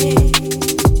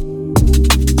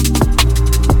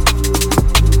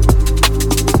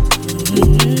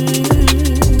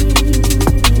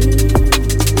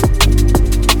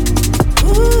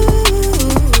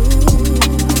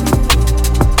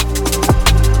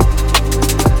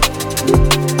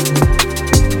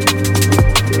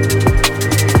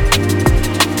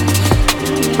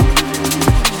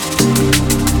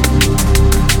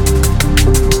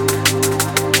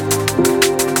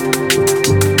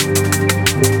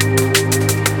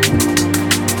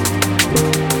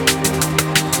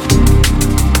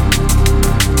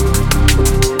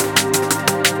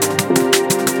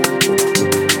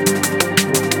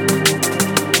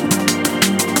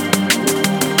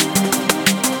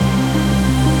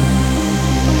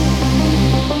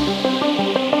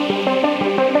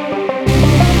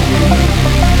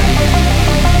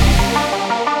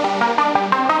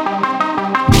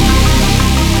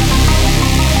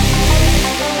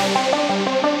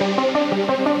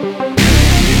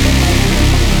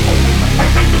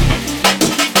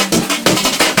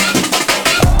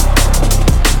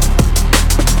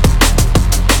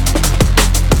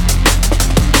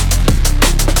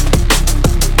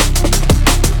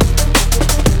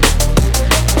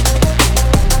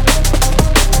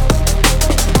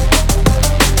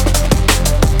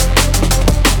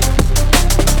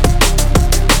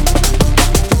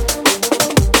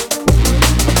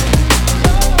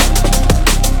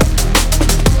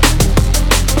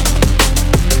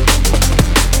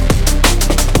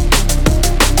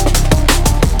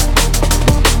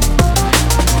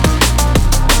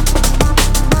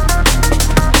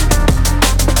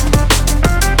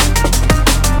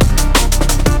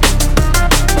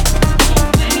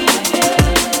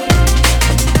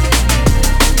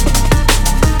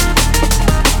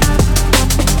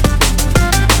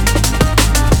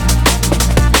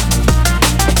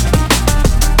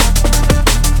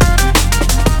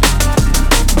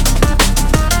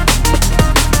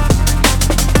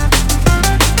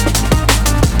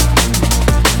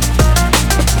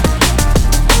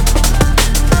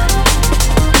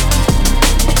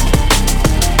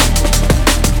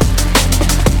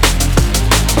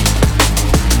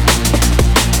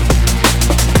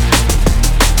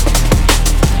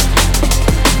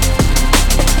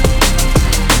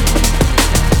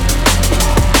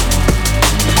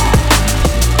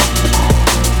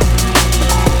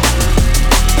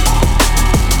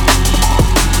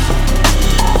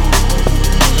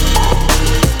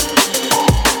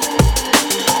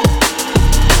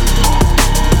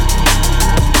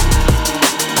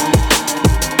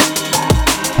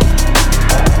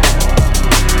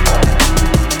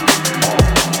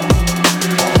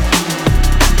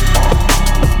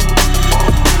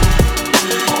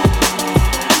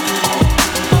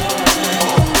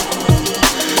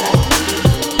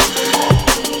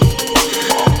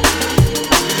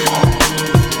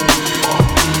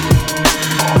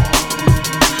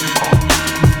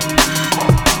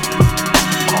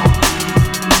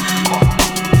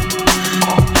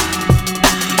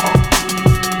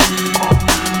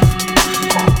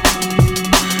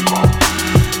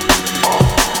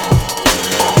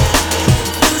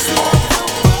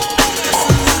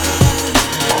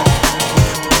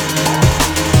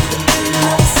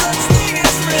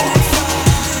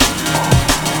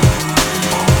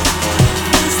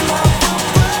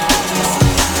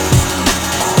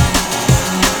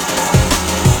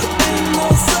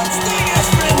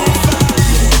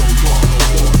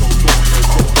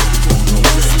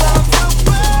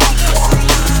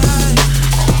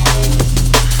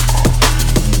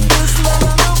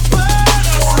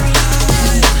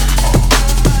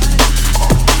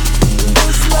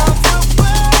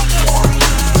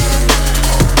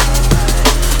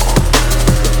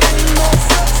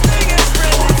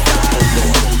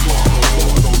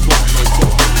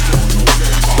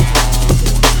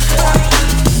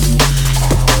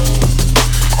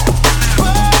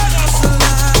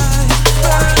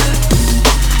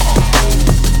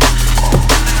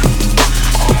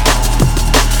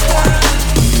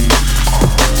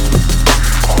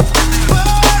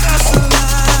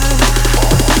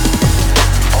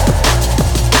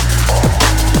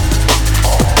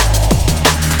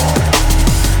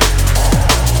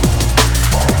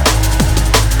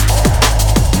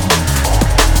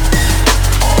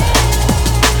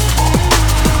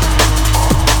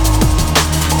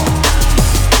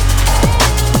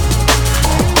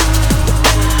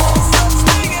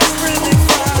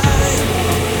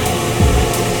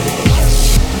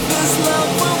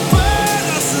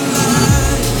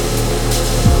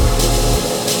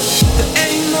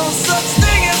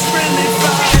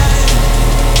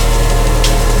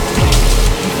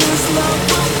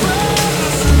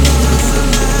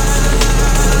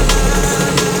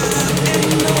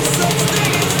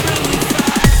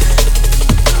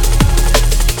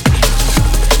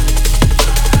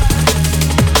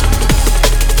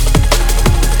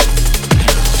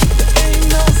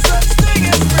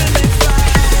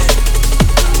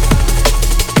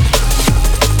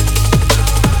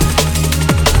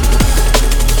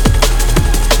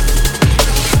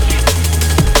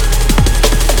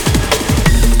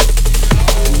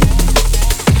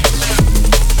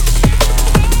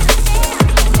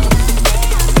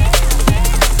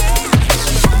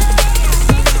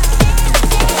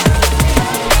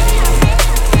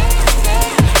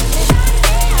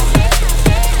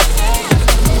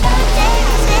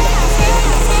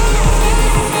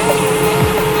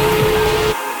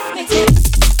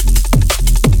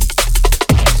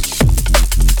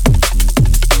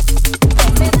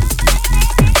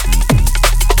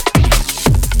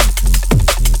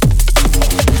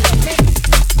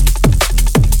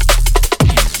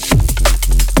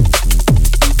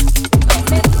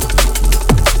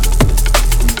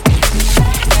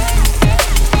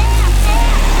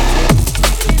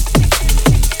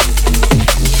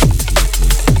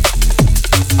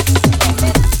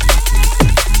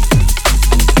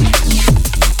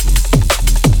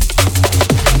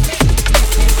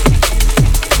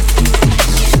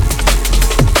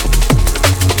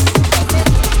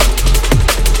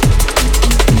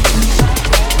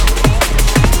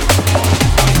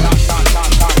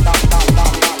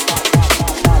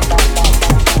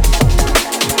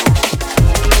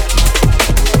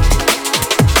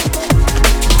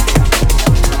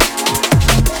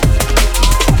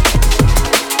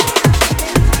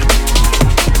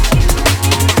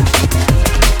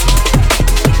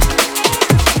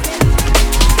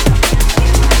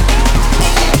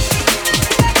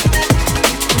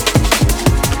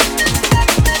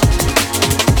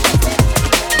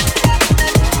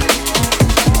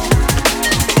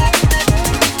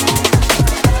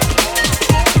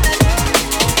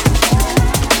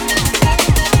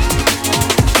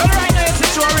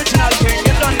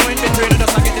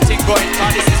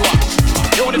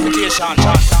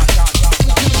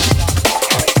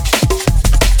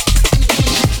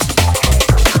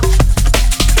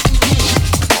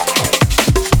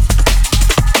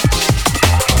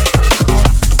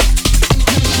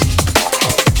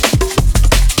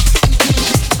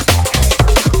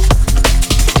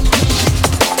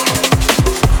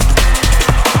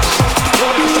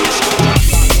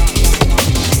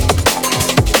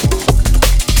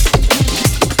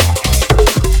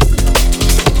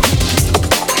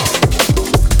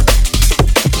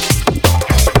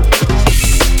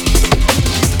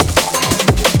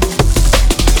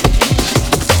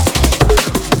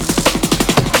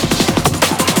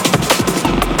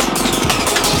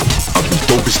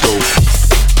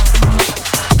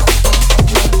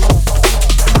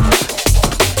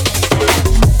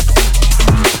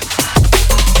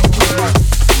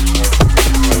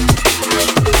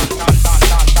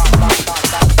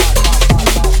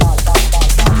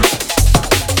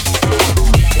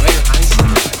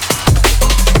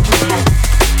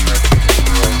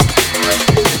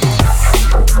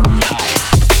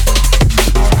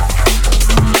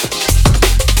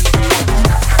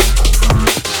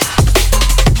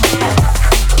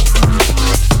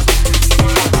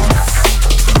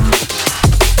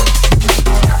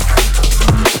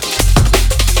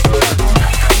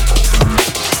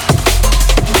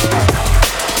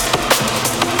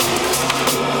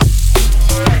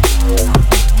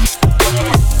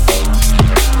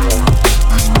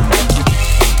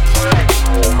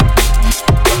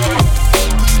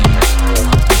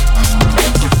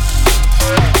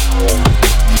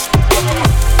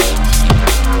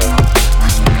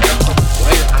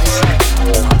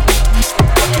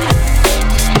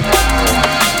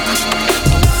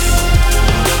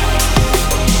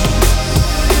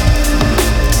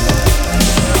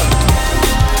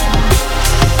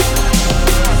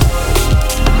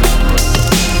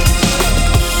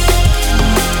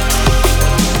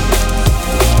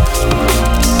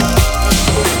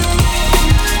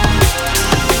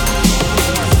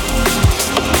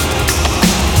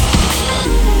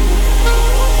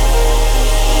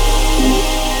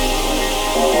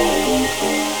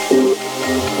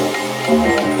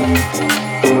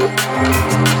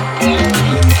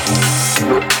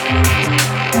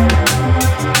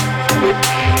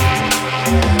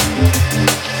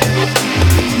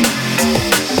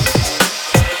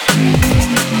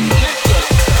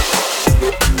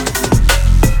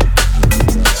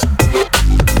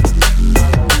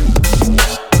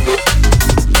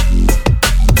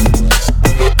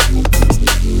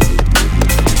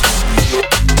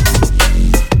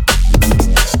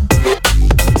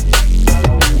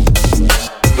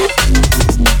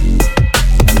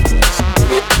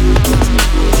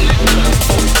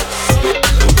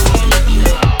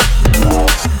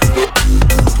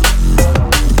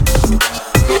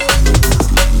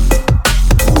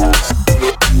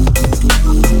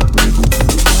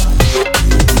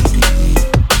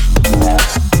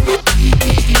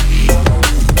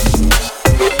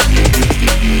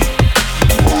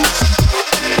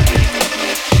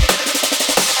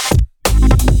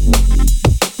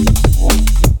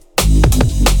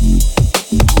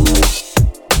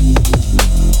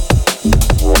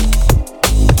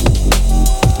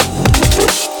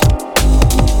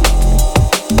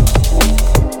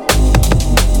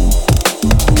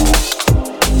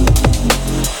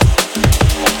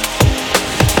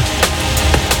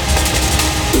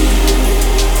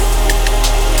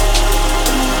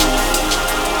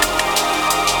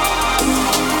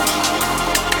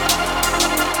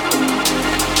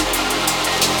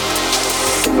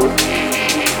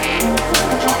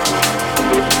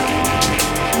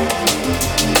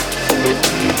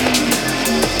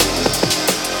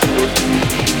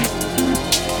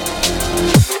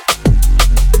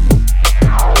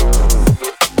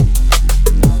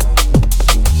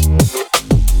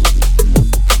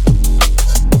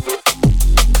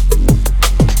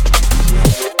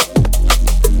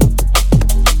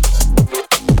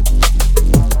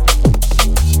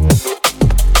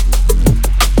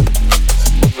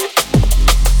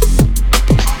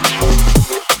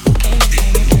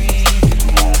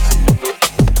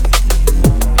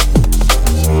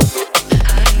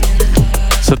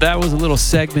 that was a little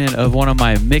segment of one of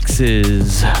my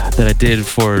mixes that I did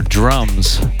for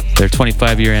Drums, their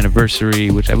 25-year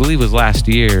anniversary, which I believe was last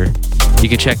year. You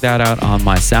can check that out on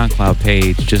my SoundCloud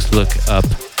page. Just look up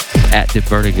at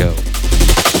Vertigo.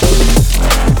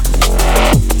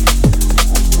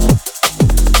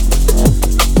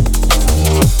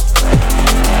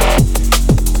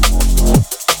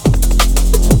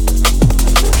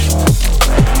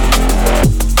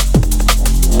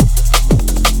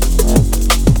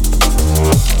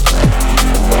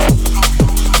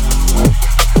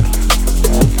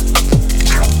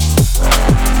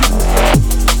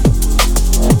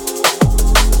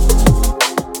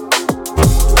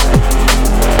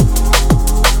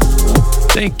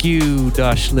 Thank you,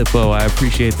 Dash Lippo. I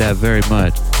appreciate that very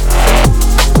much.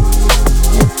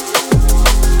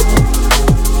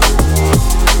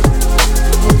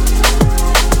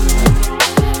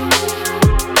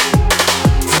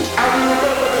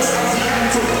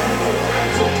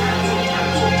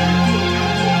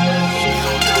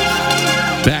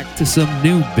 Back to some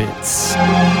new bits.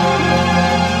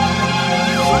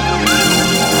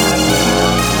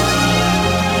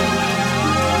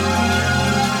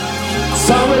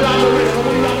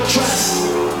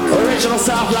 Original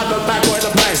South London, backward the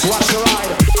place, watch the ride.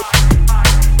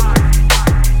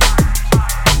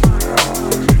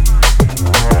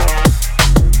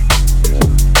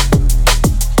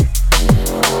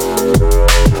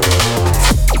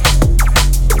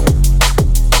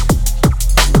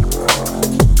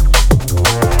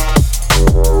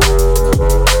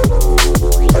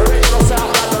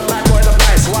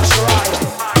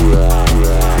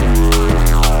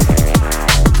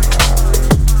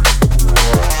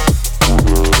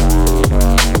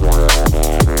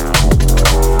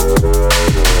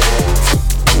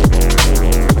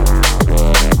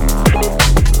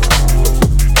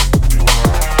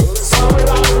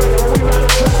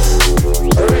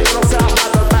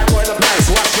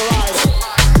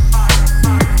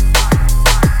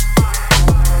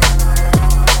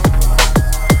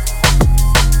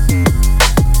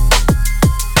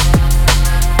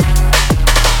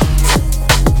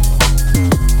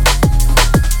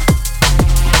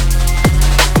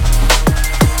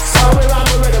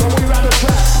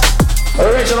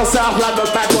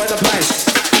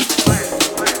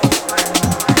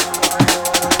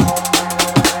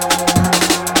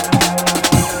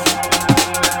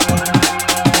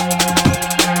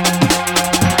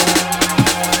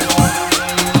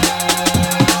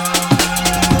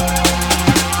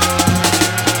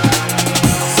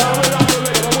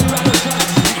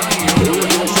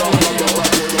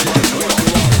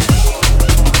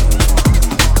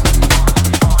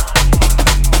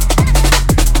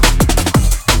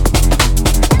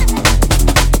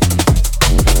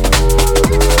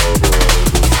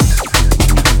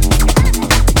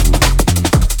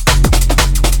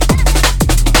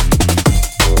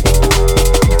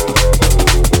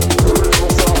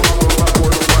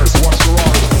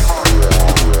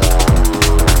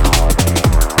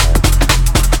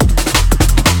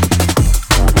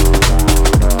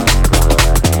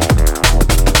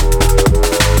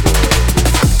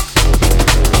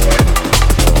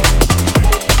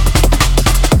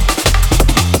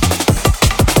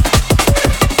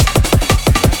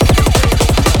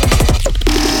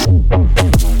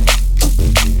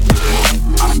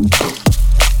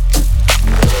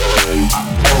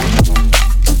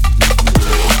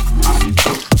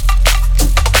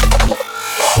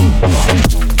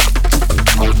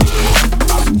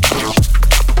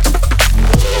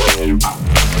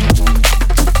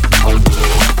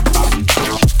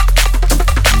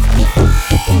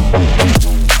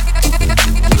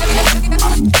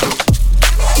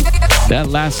 That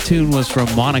last tune was from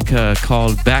Monika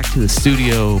called Back to the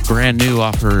Studio, brand new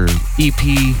off her EP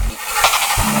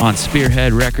on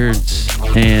Spearhead Records.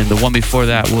 And the one before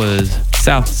that was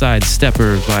Southside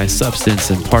Stepper by Substance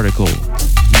and Particle.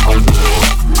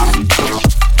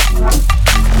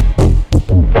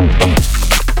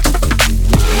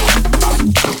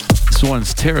 This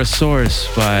one's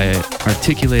Pterosaurus by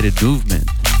Articulated Movement.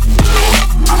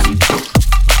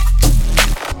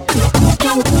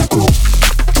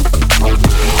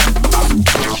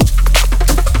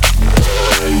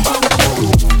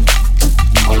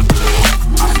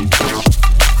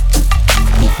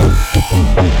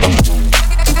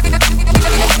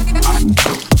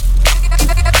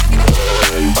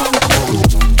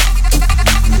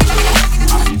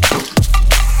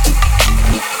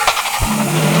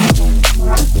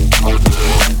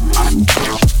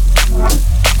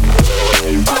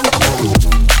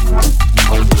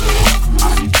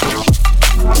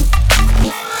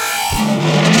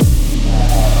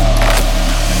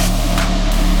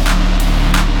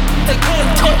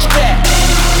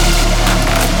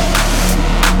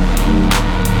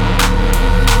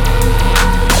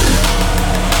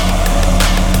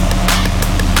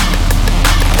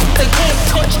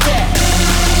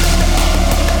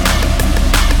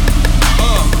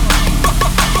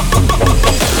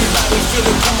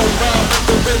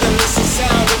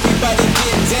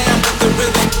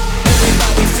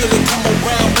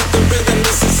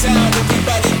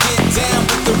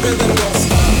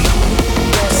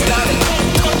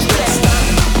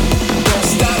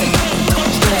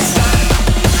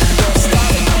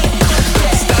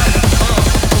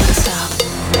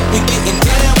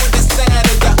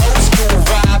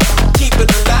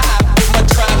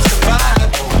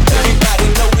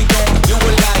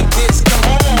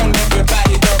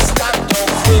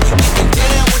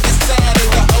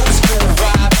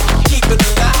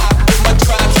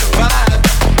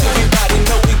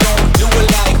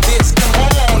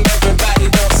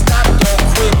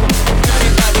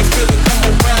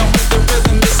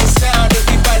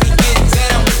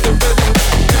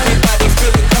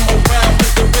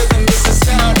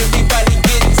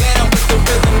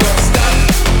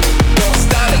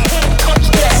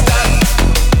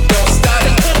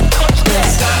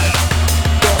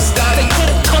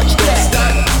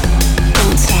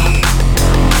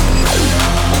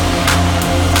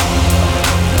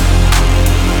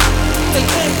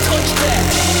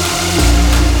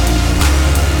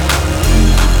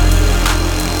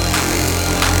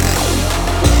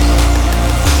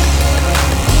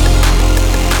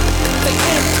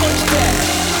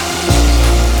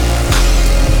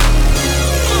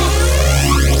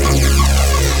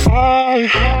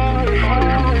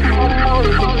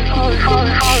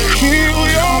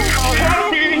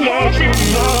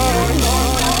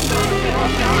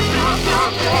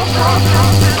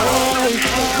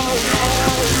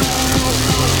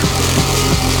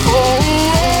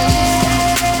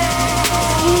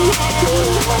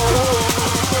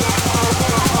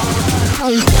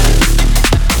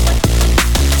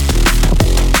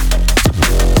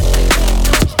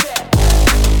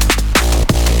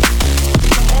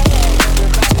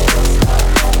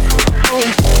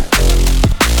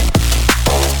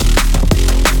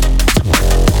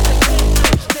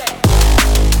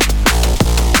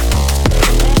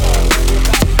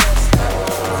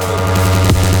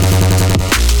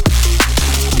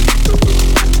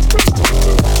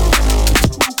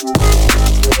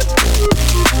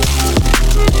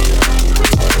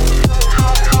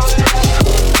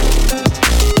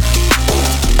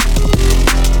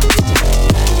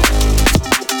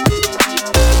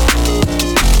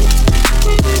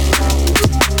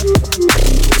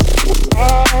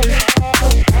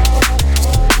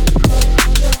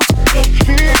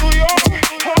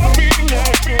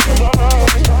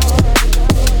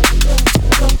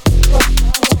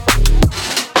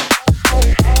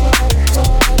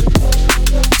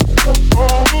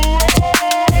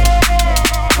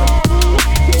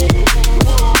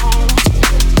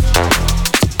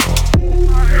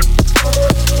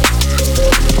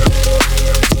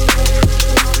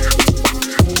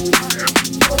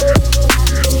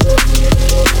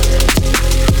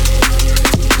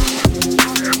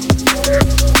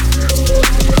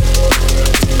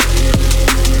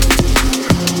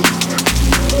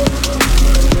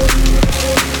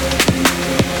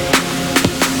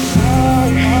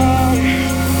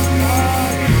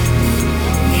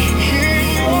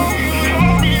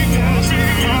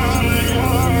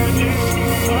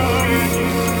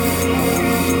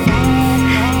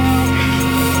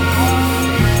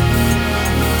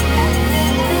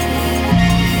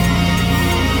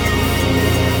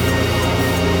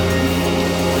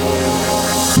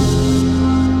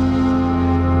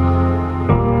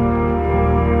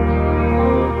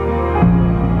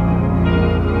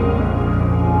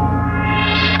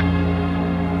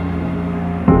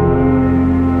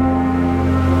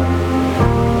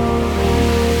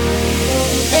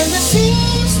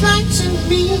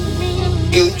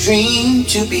 dream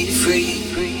to be free.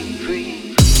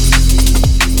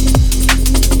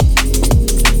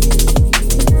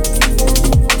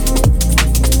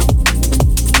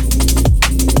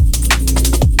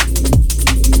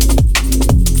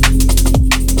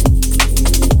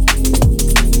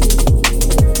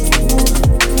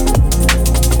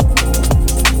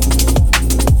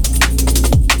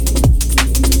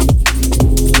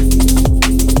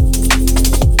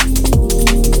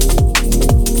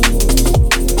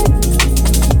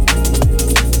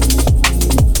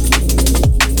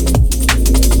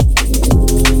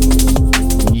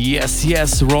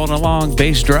 Yes, rolling along,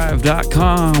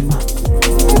 bassdrive.com.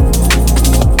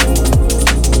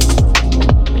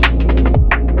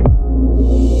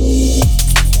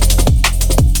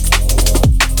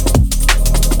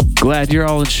 Glad you're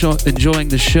all enjoying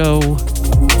the show.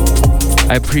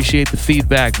 I appreciate the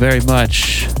feedback very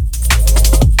much.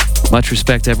 Much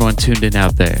respect to everyone tuned in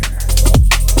out there.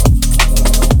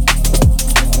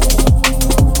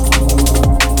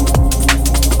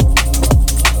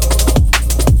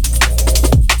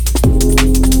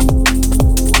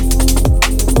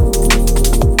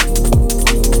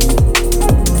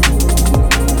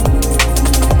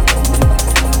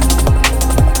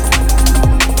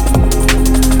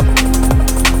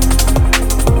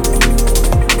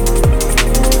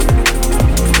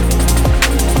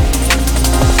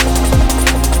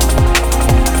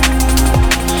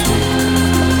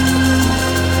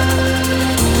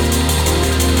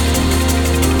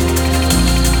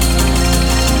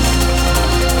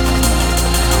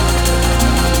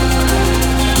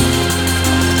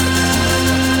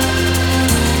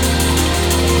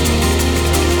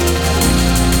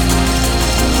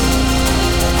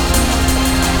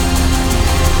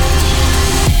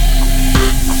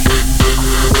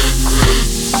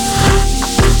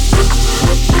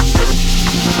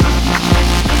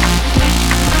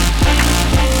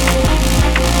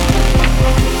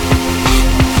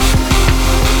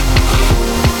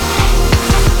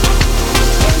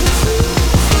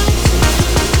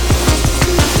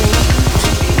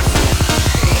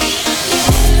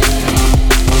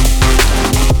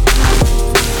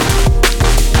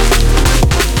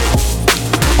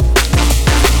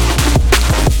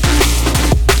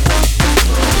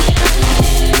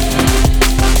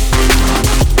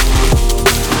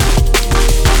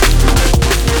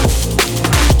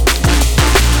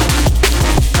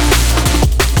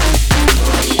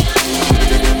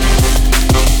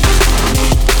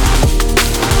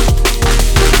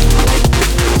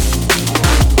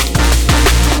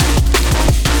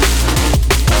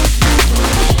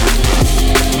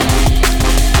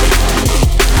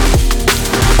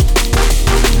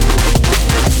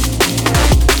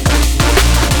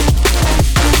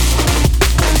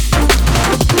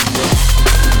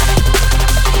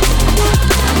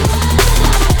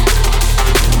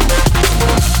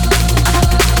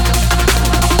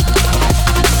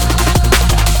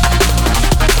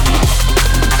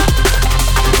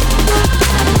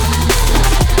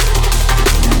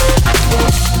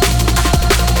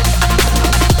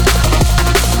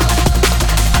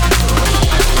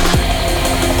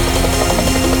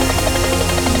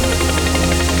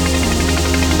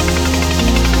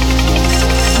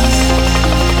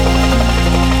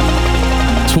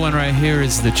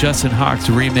 The Justin Hawks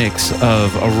remix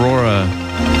of Aurora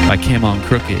by Came On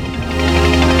Crooked.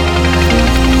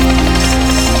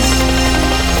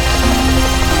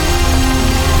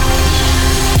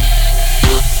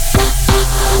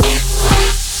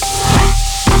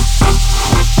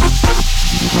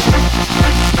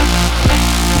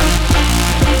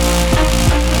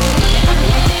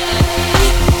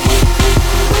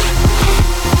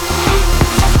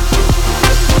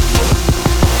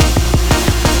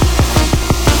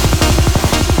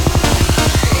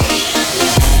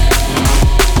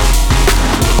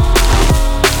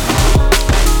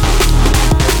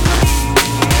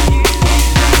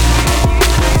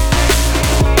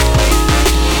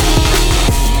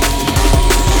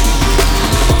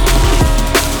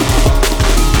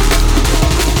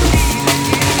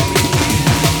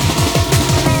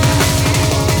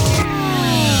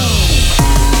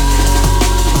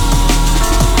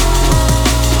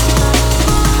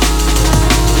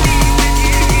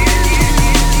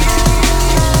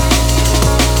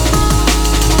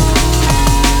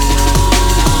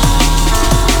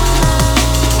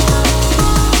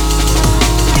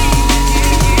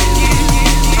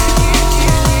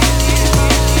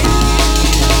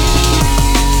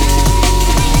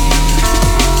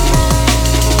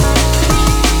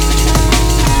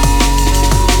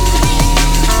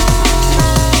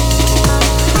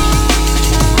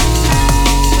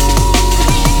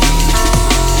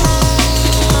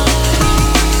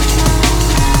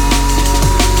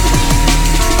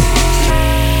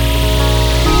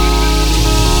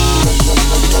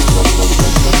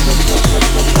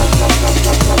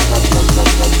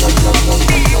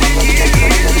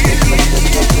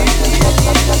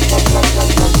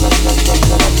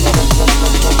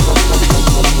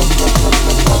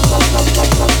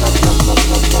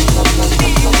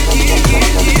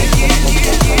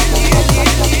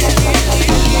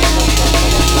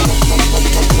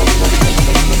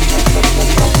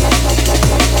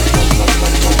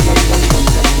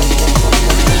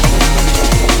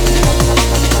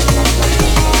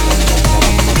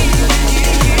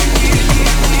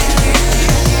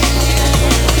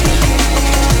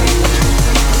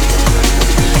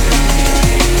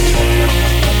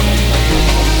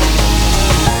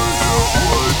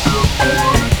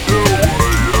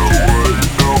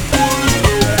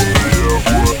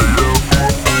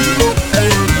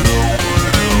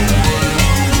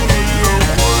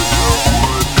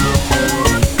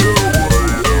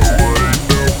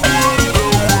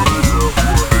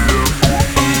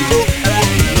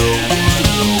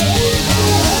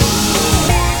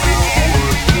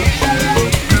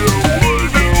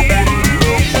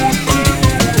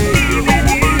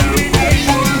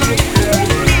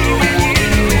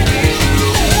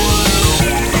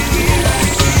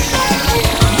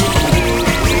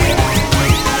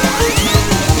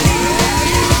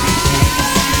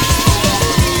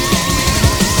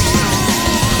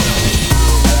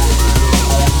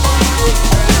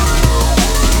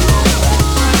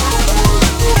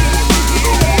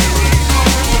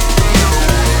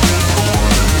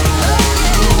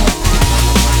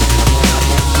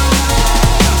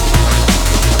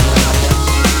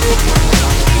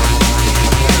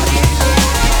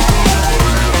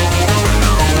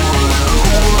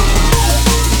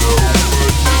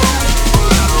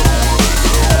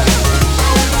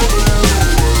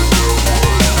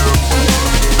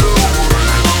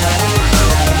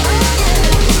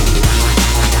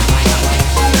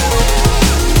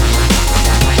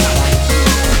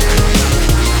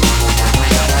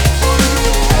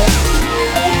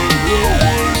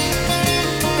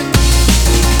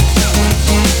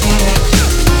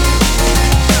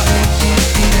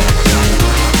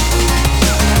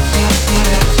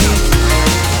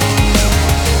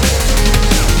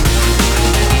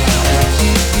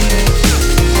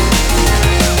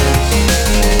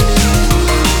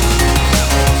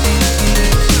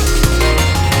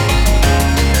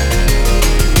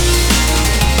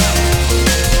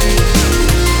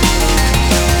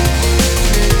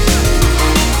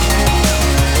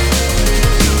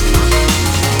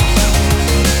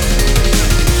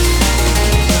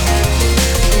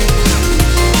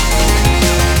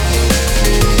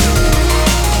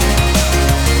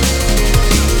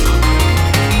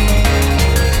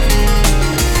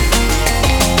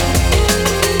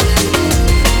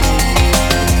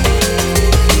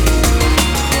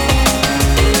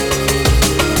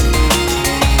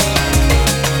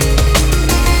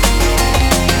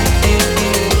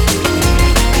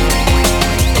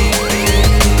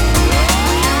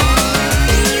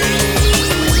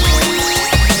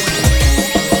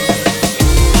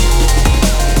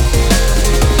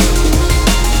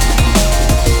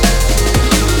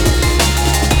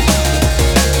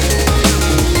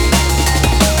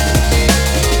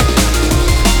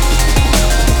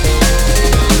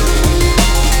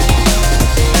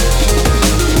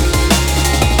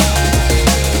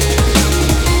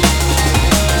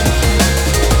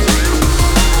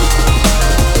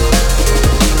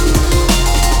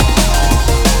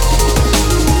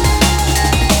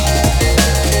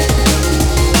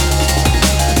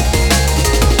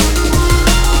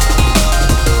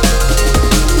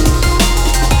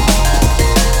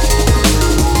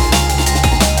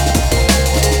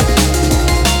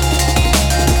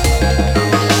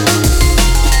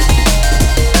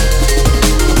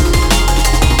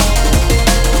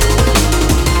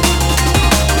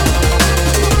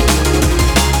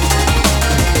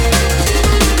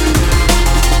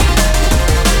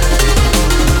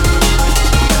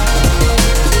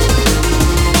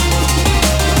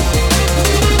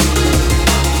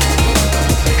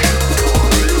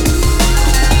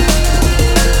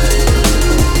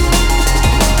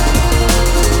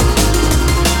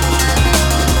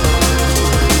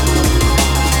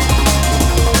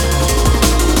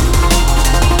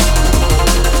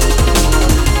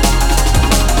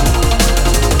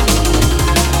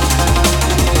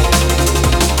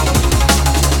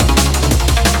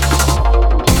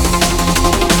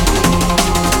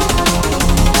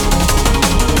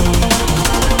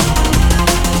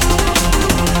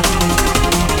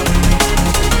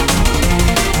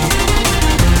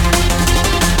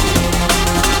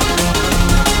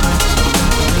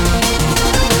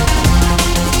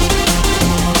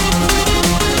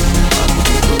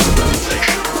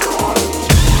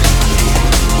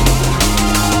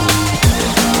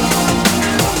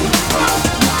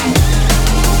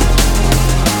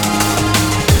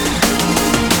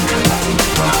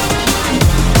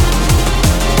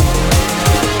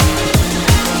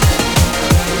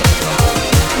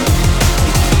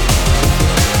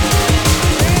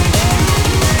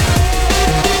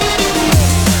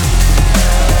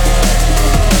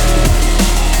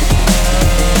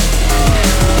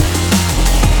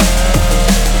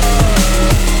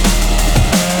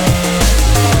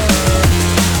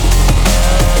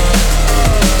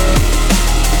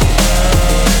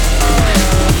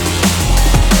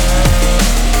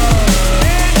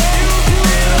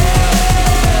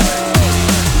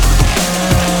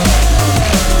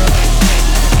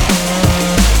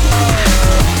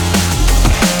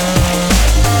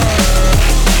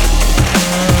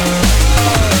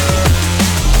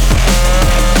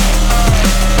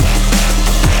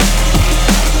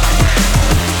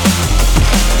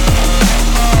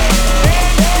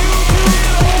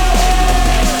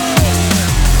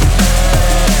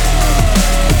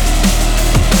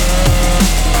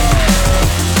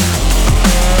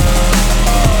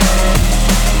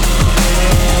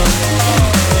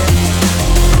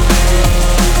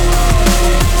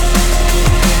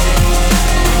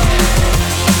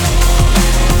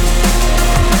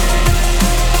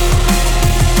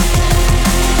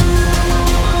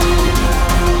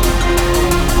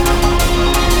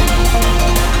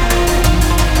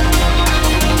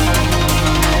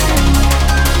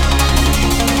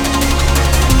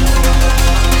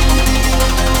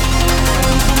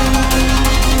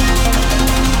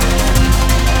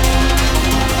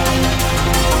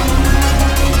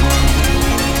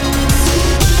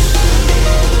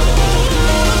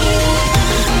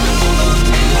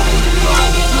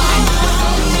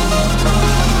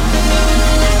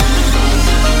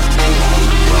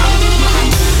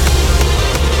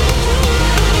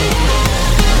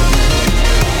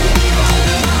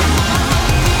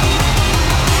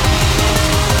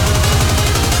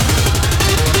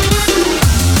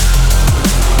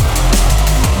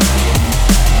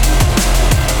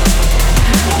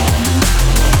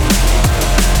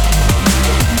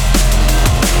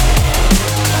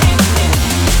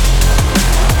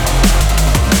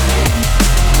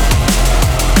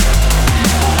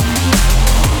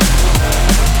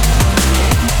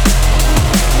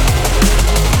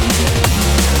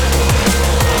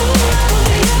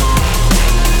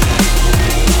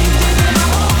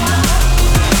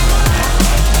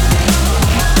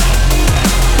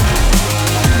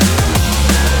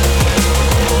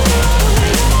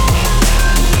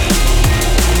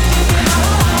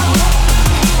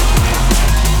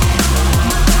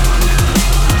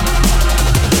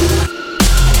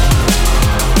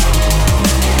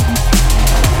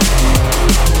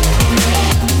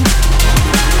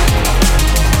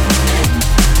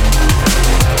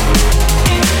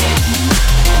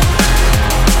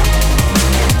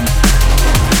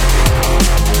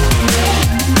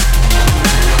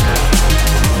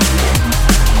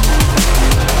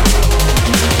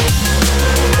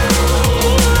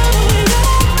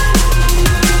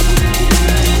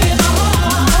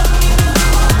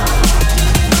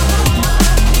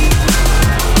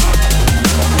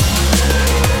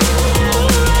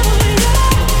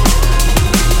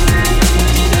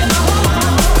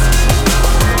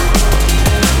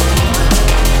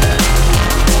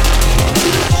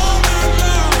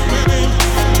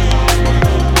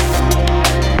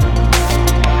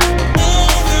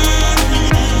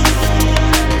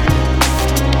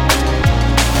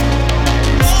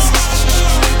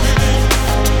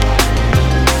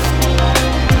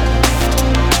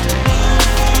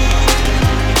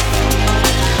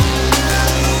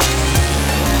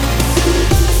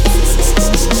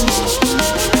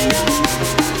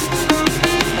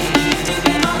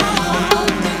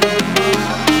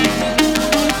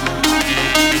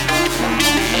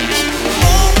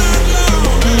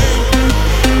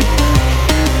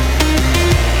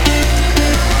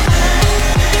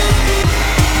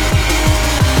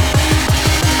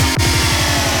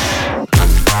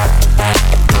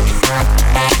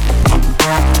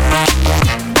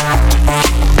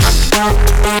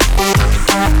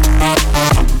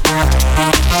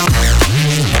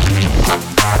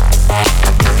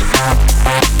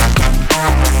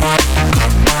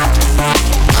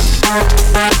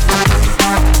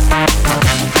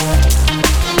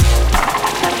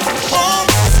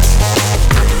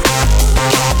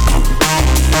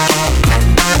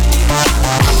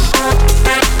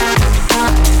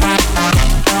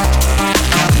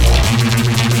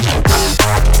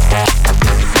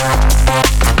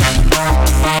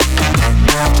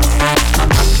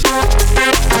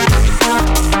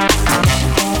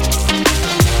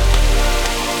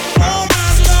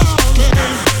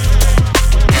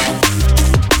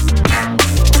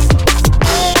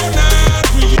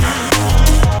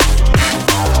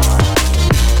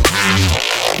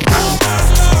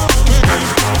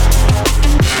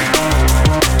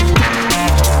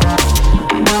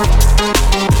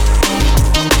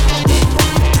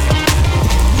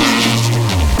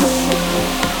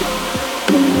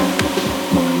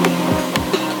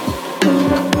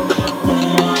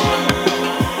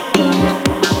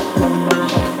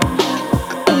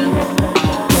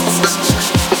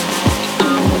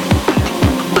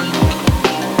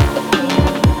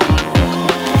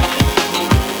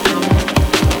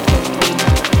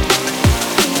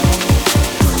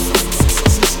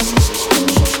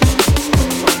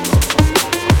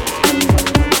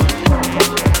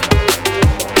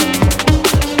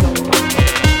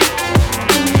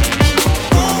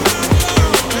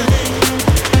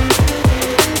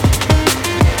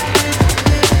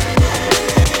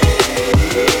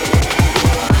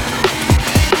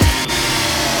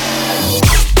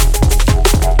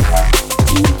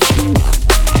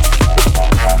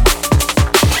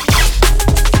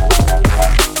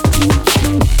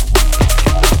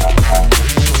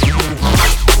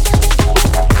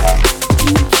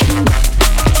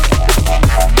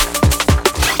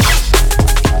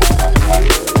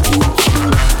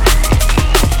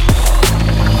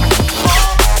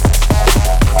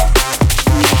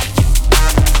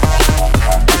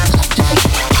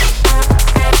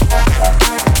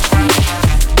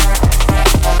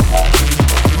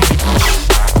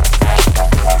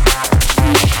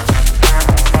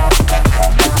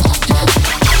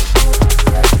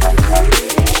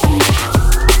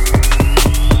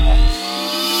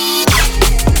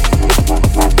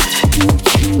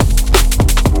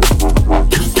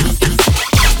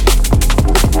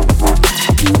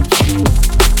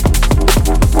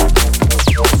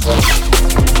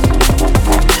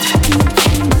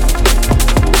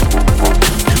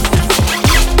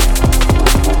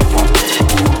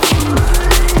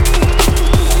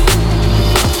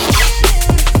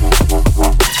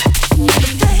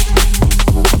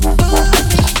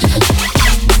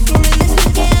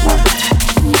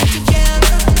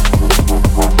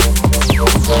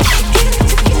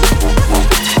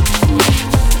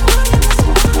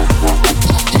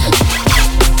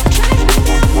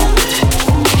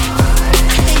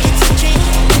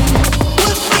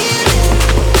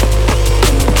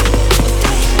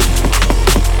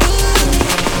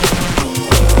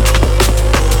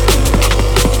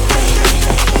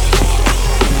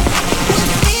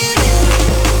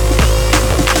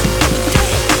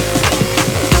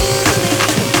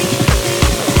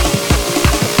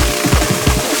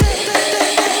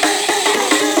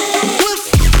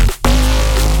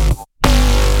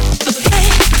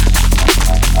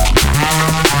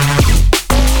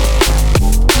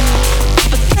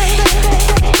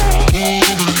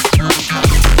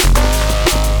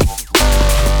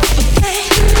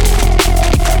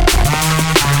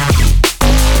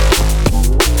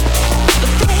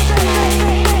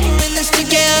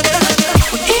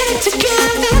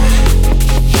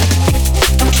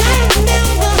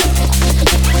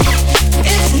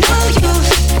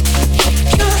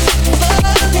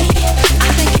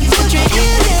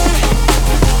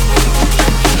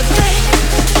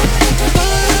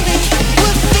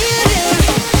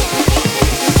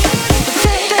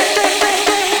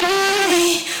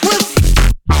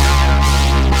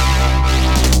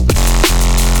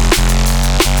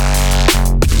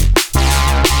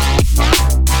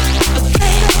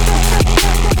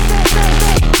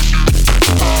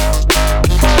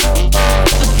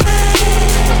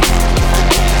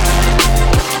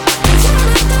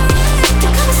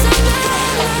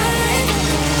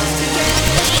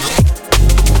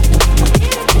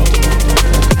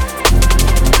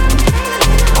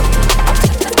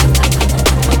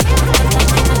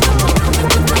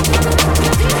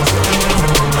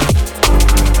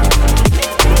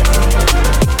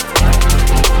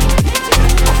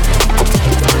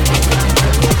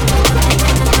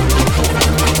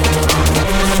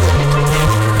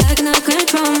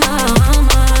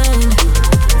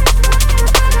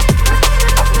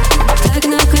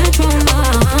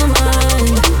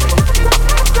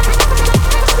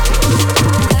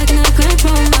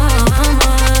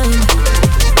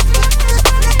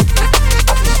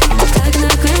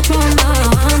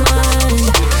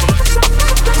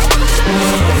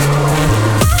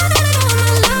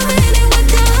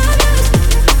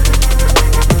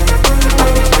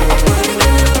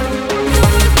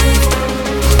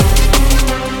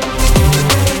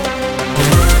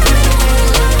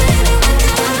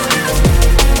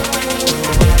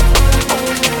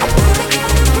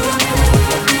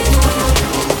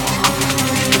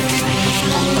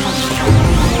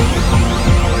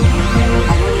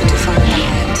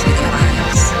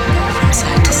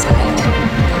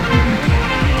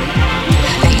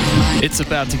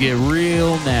 about to get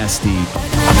real nasty.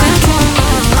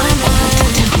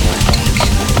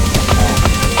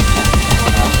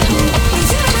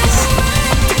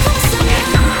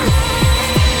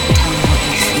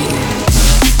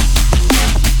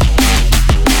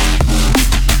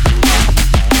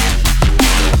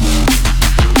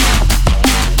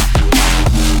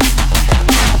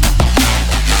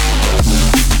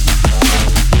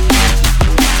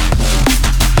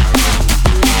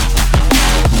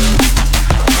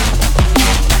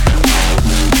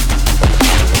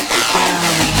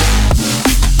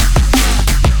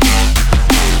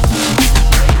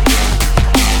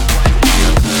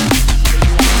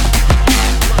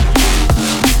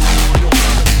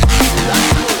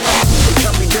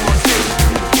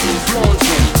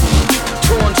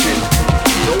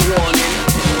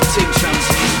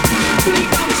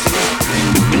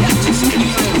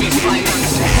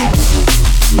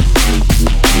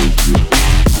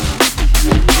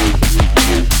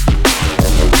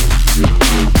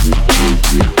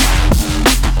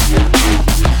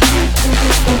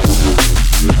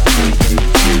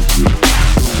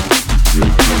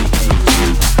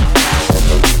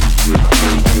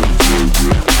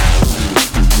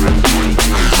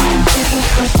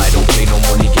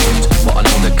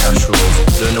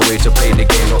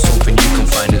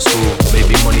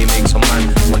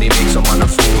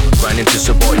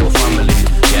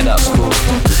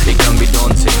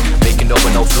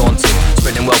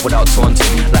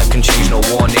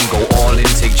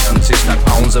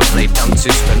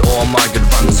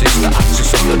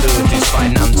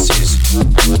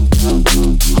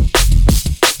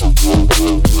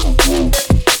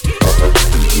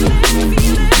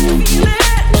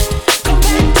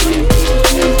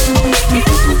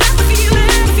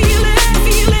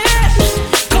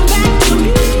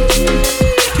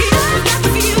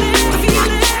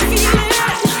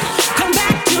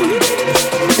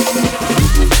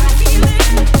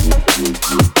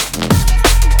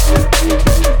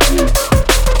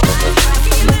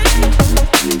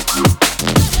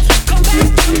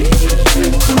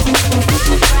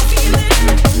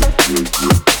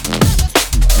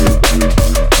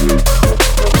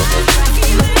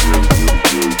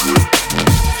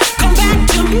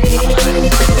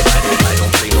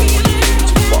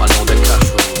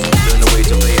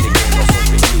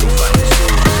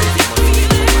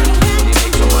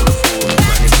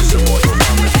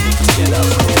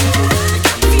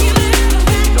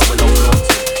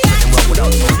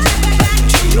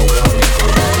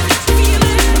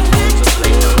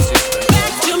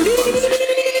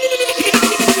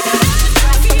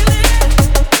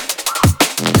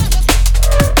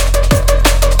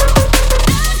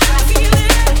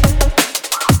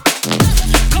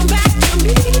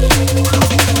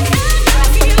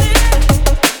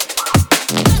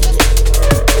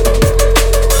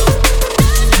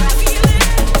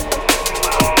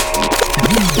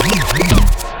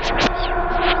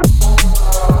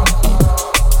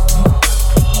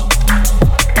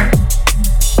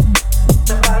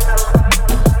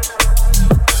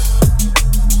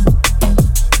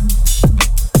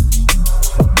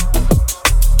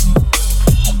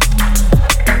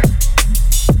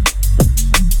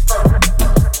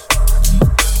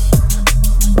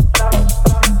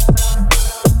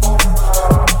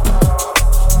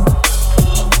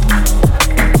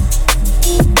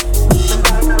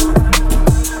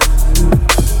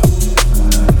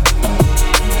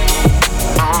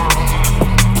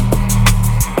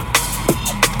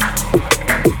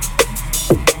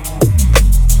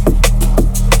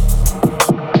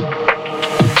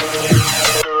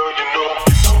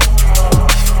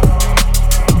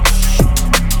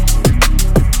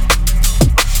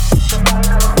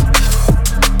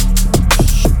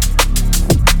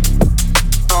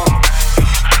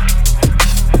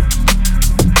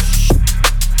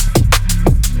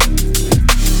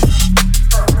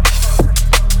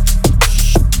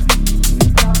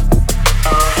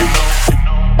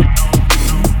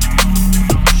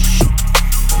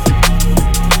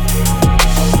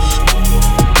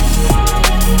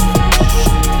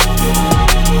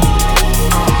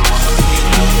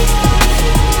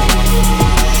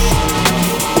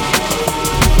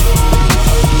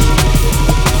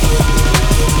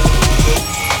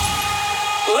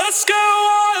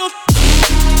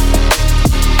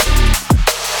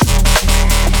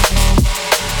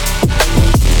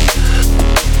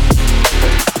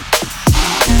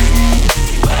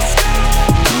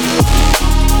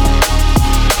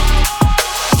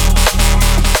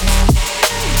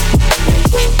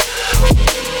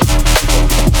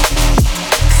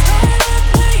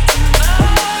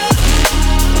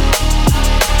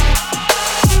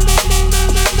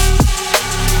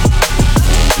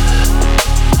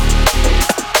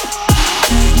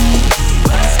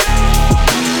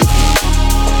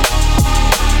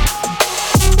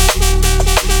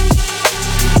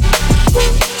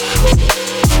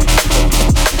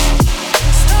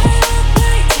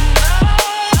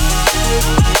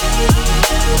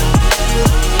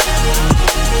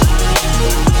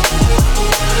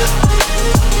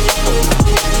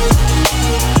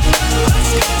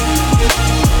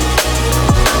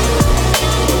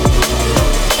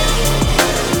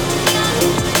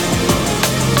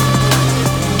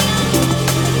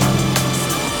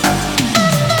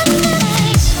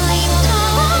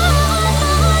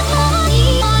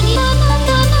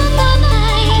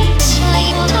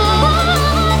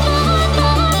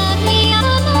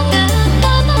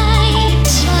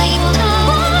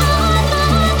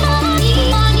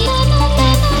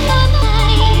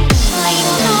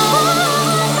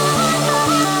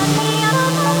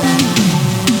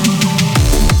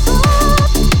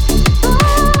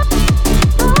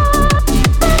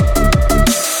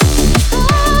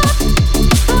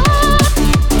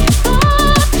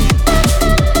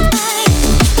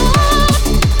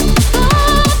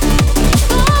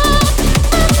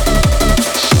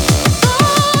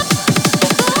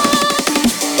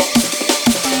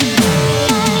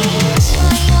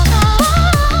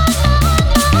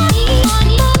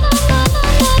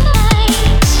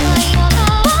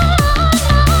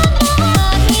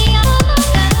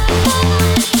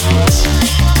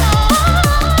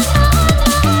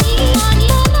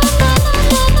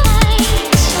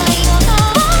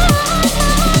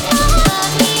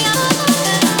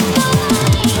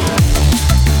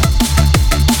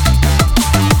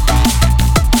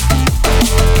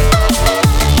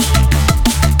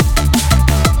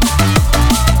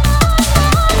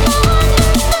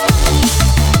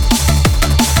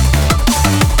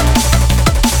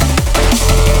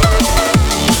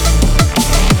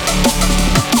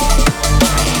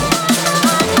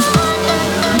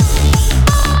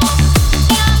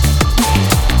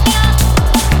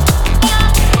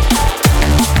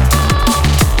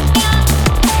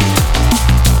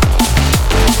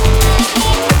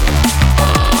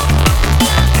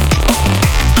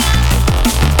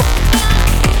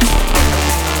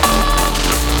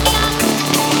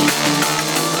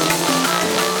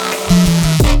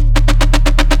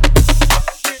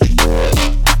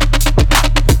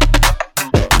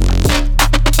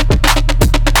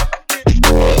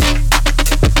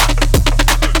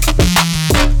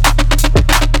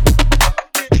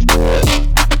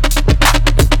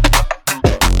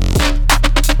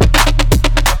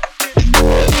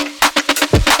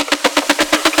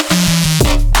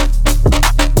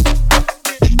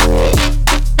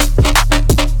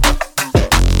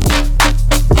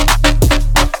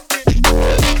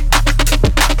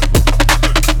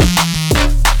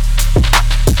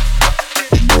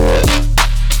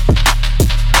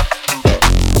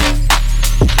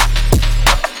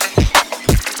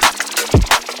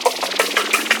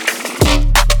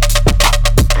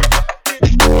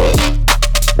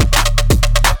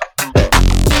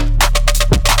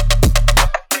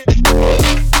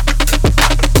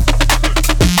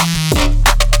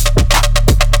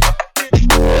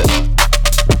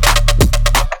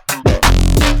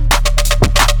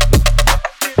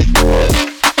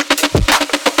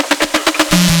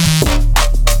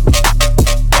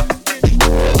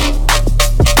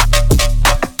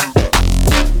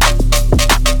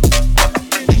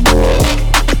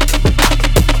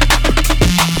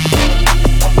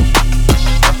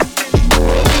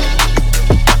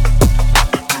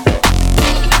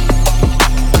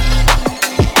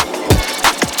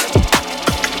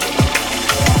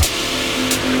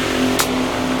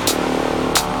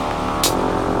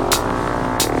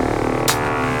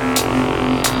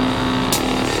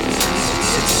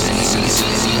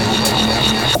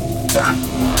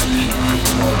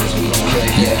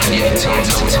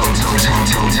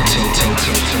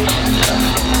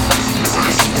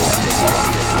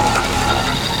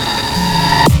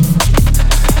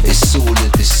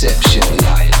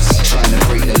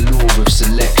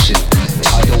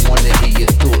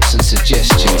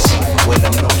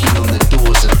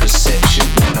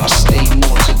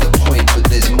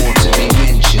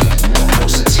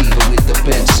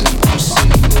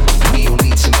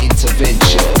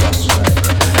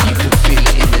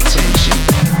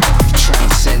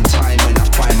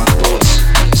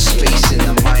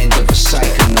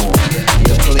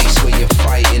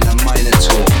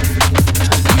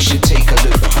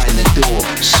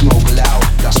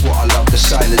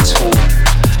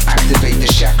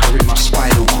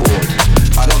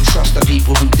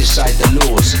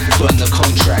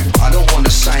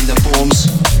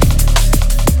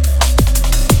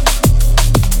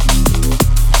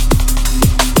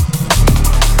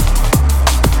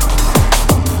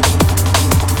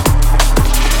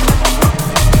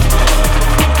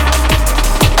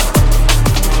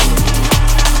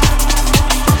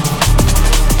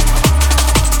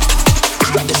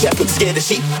 scare the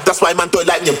sheep. That's why man don't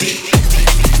like me beat.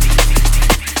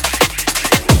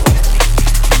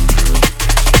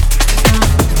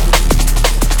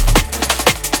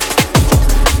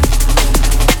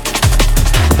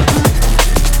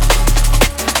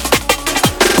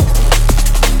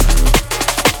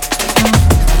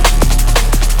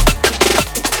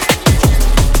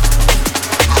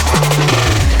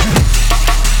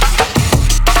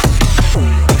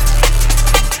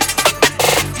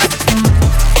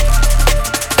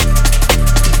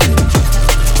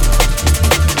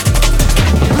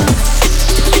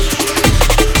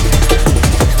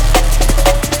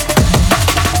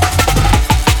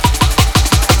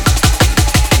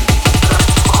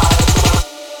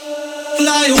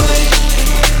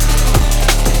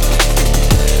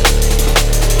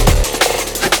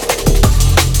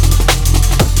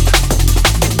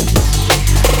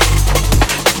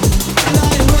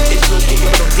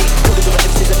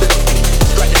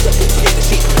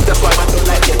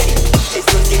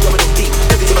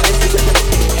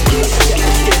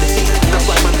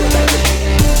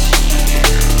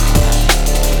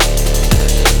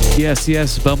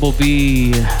 Yes,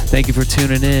 Bumblebee. Thank you for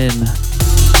tuning in.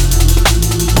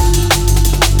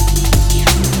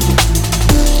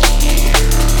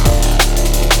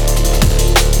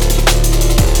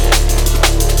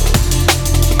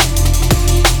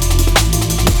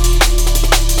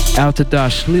 Out to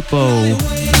Dash Lipo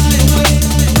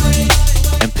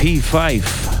and P5.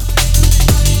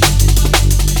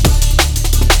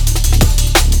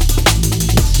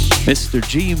 Mr.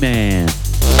 G-Man.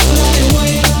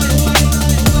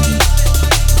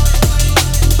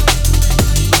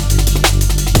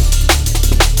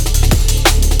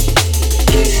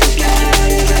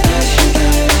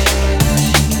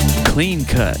 Clean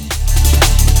cut.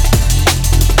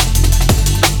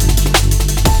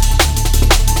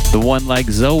 The one like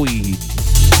Zoe.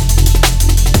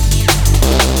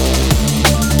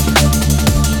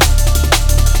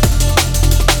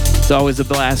 It's always a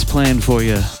blast playing for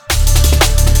you.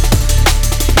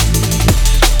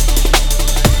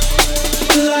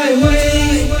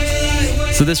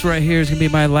 So this right here is gonna be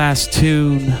my last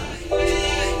tune.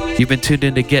 You've been tuned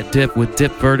in to Get Dip with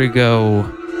Dip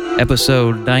Vertigo,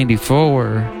 episode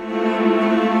 94.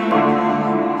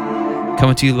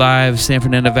 Coming to you live, San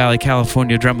Fernando Valley,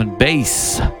 California, drum and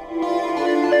bass.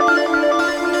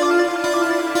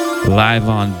 Live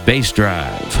on Bass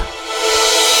Drive.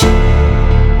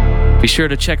 Be sure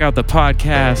to check out the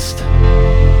podcast.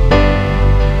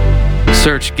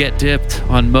 Search Get Dipped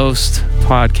on most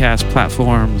podcast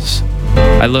platforms.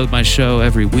 I load my show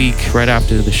every week right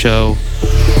after the show.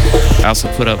 I also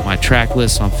put up my track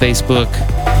list on Facebook.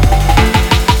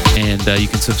 And you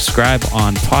can subscribe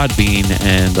on Podbean,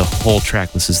 and the whole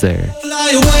track list is there.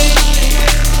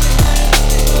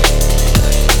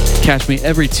 Catch me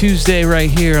every Tuesday right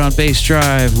here on Bass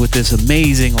Drive with this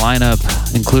amazing lineup,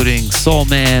 including Soul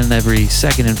Man every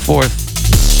second and fourth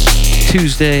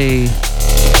Tuesday,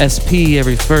 SP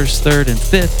every first, third, and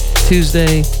fifth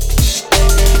Tuesday,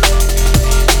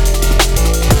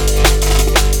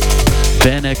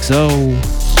 Ben XO,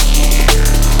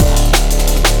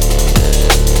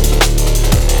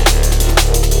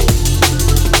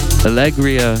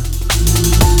 Alegria.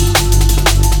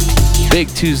 Big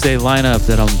Tuesday lineup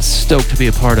that I'm stoked to be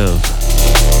a part of.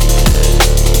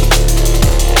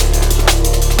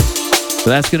 So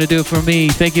that's going to do it for me.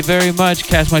 Thank you very much.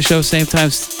 Catch my show same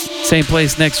time, same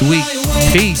place next week.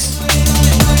 Peace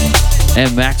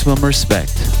and maximum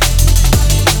respect.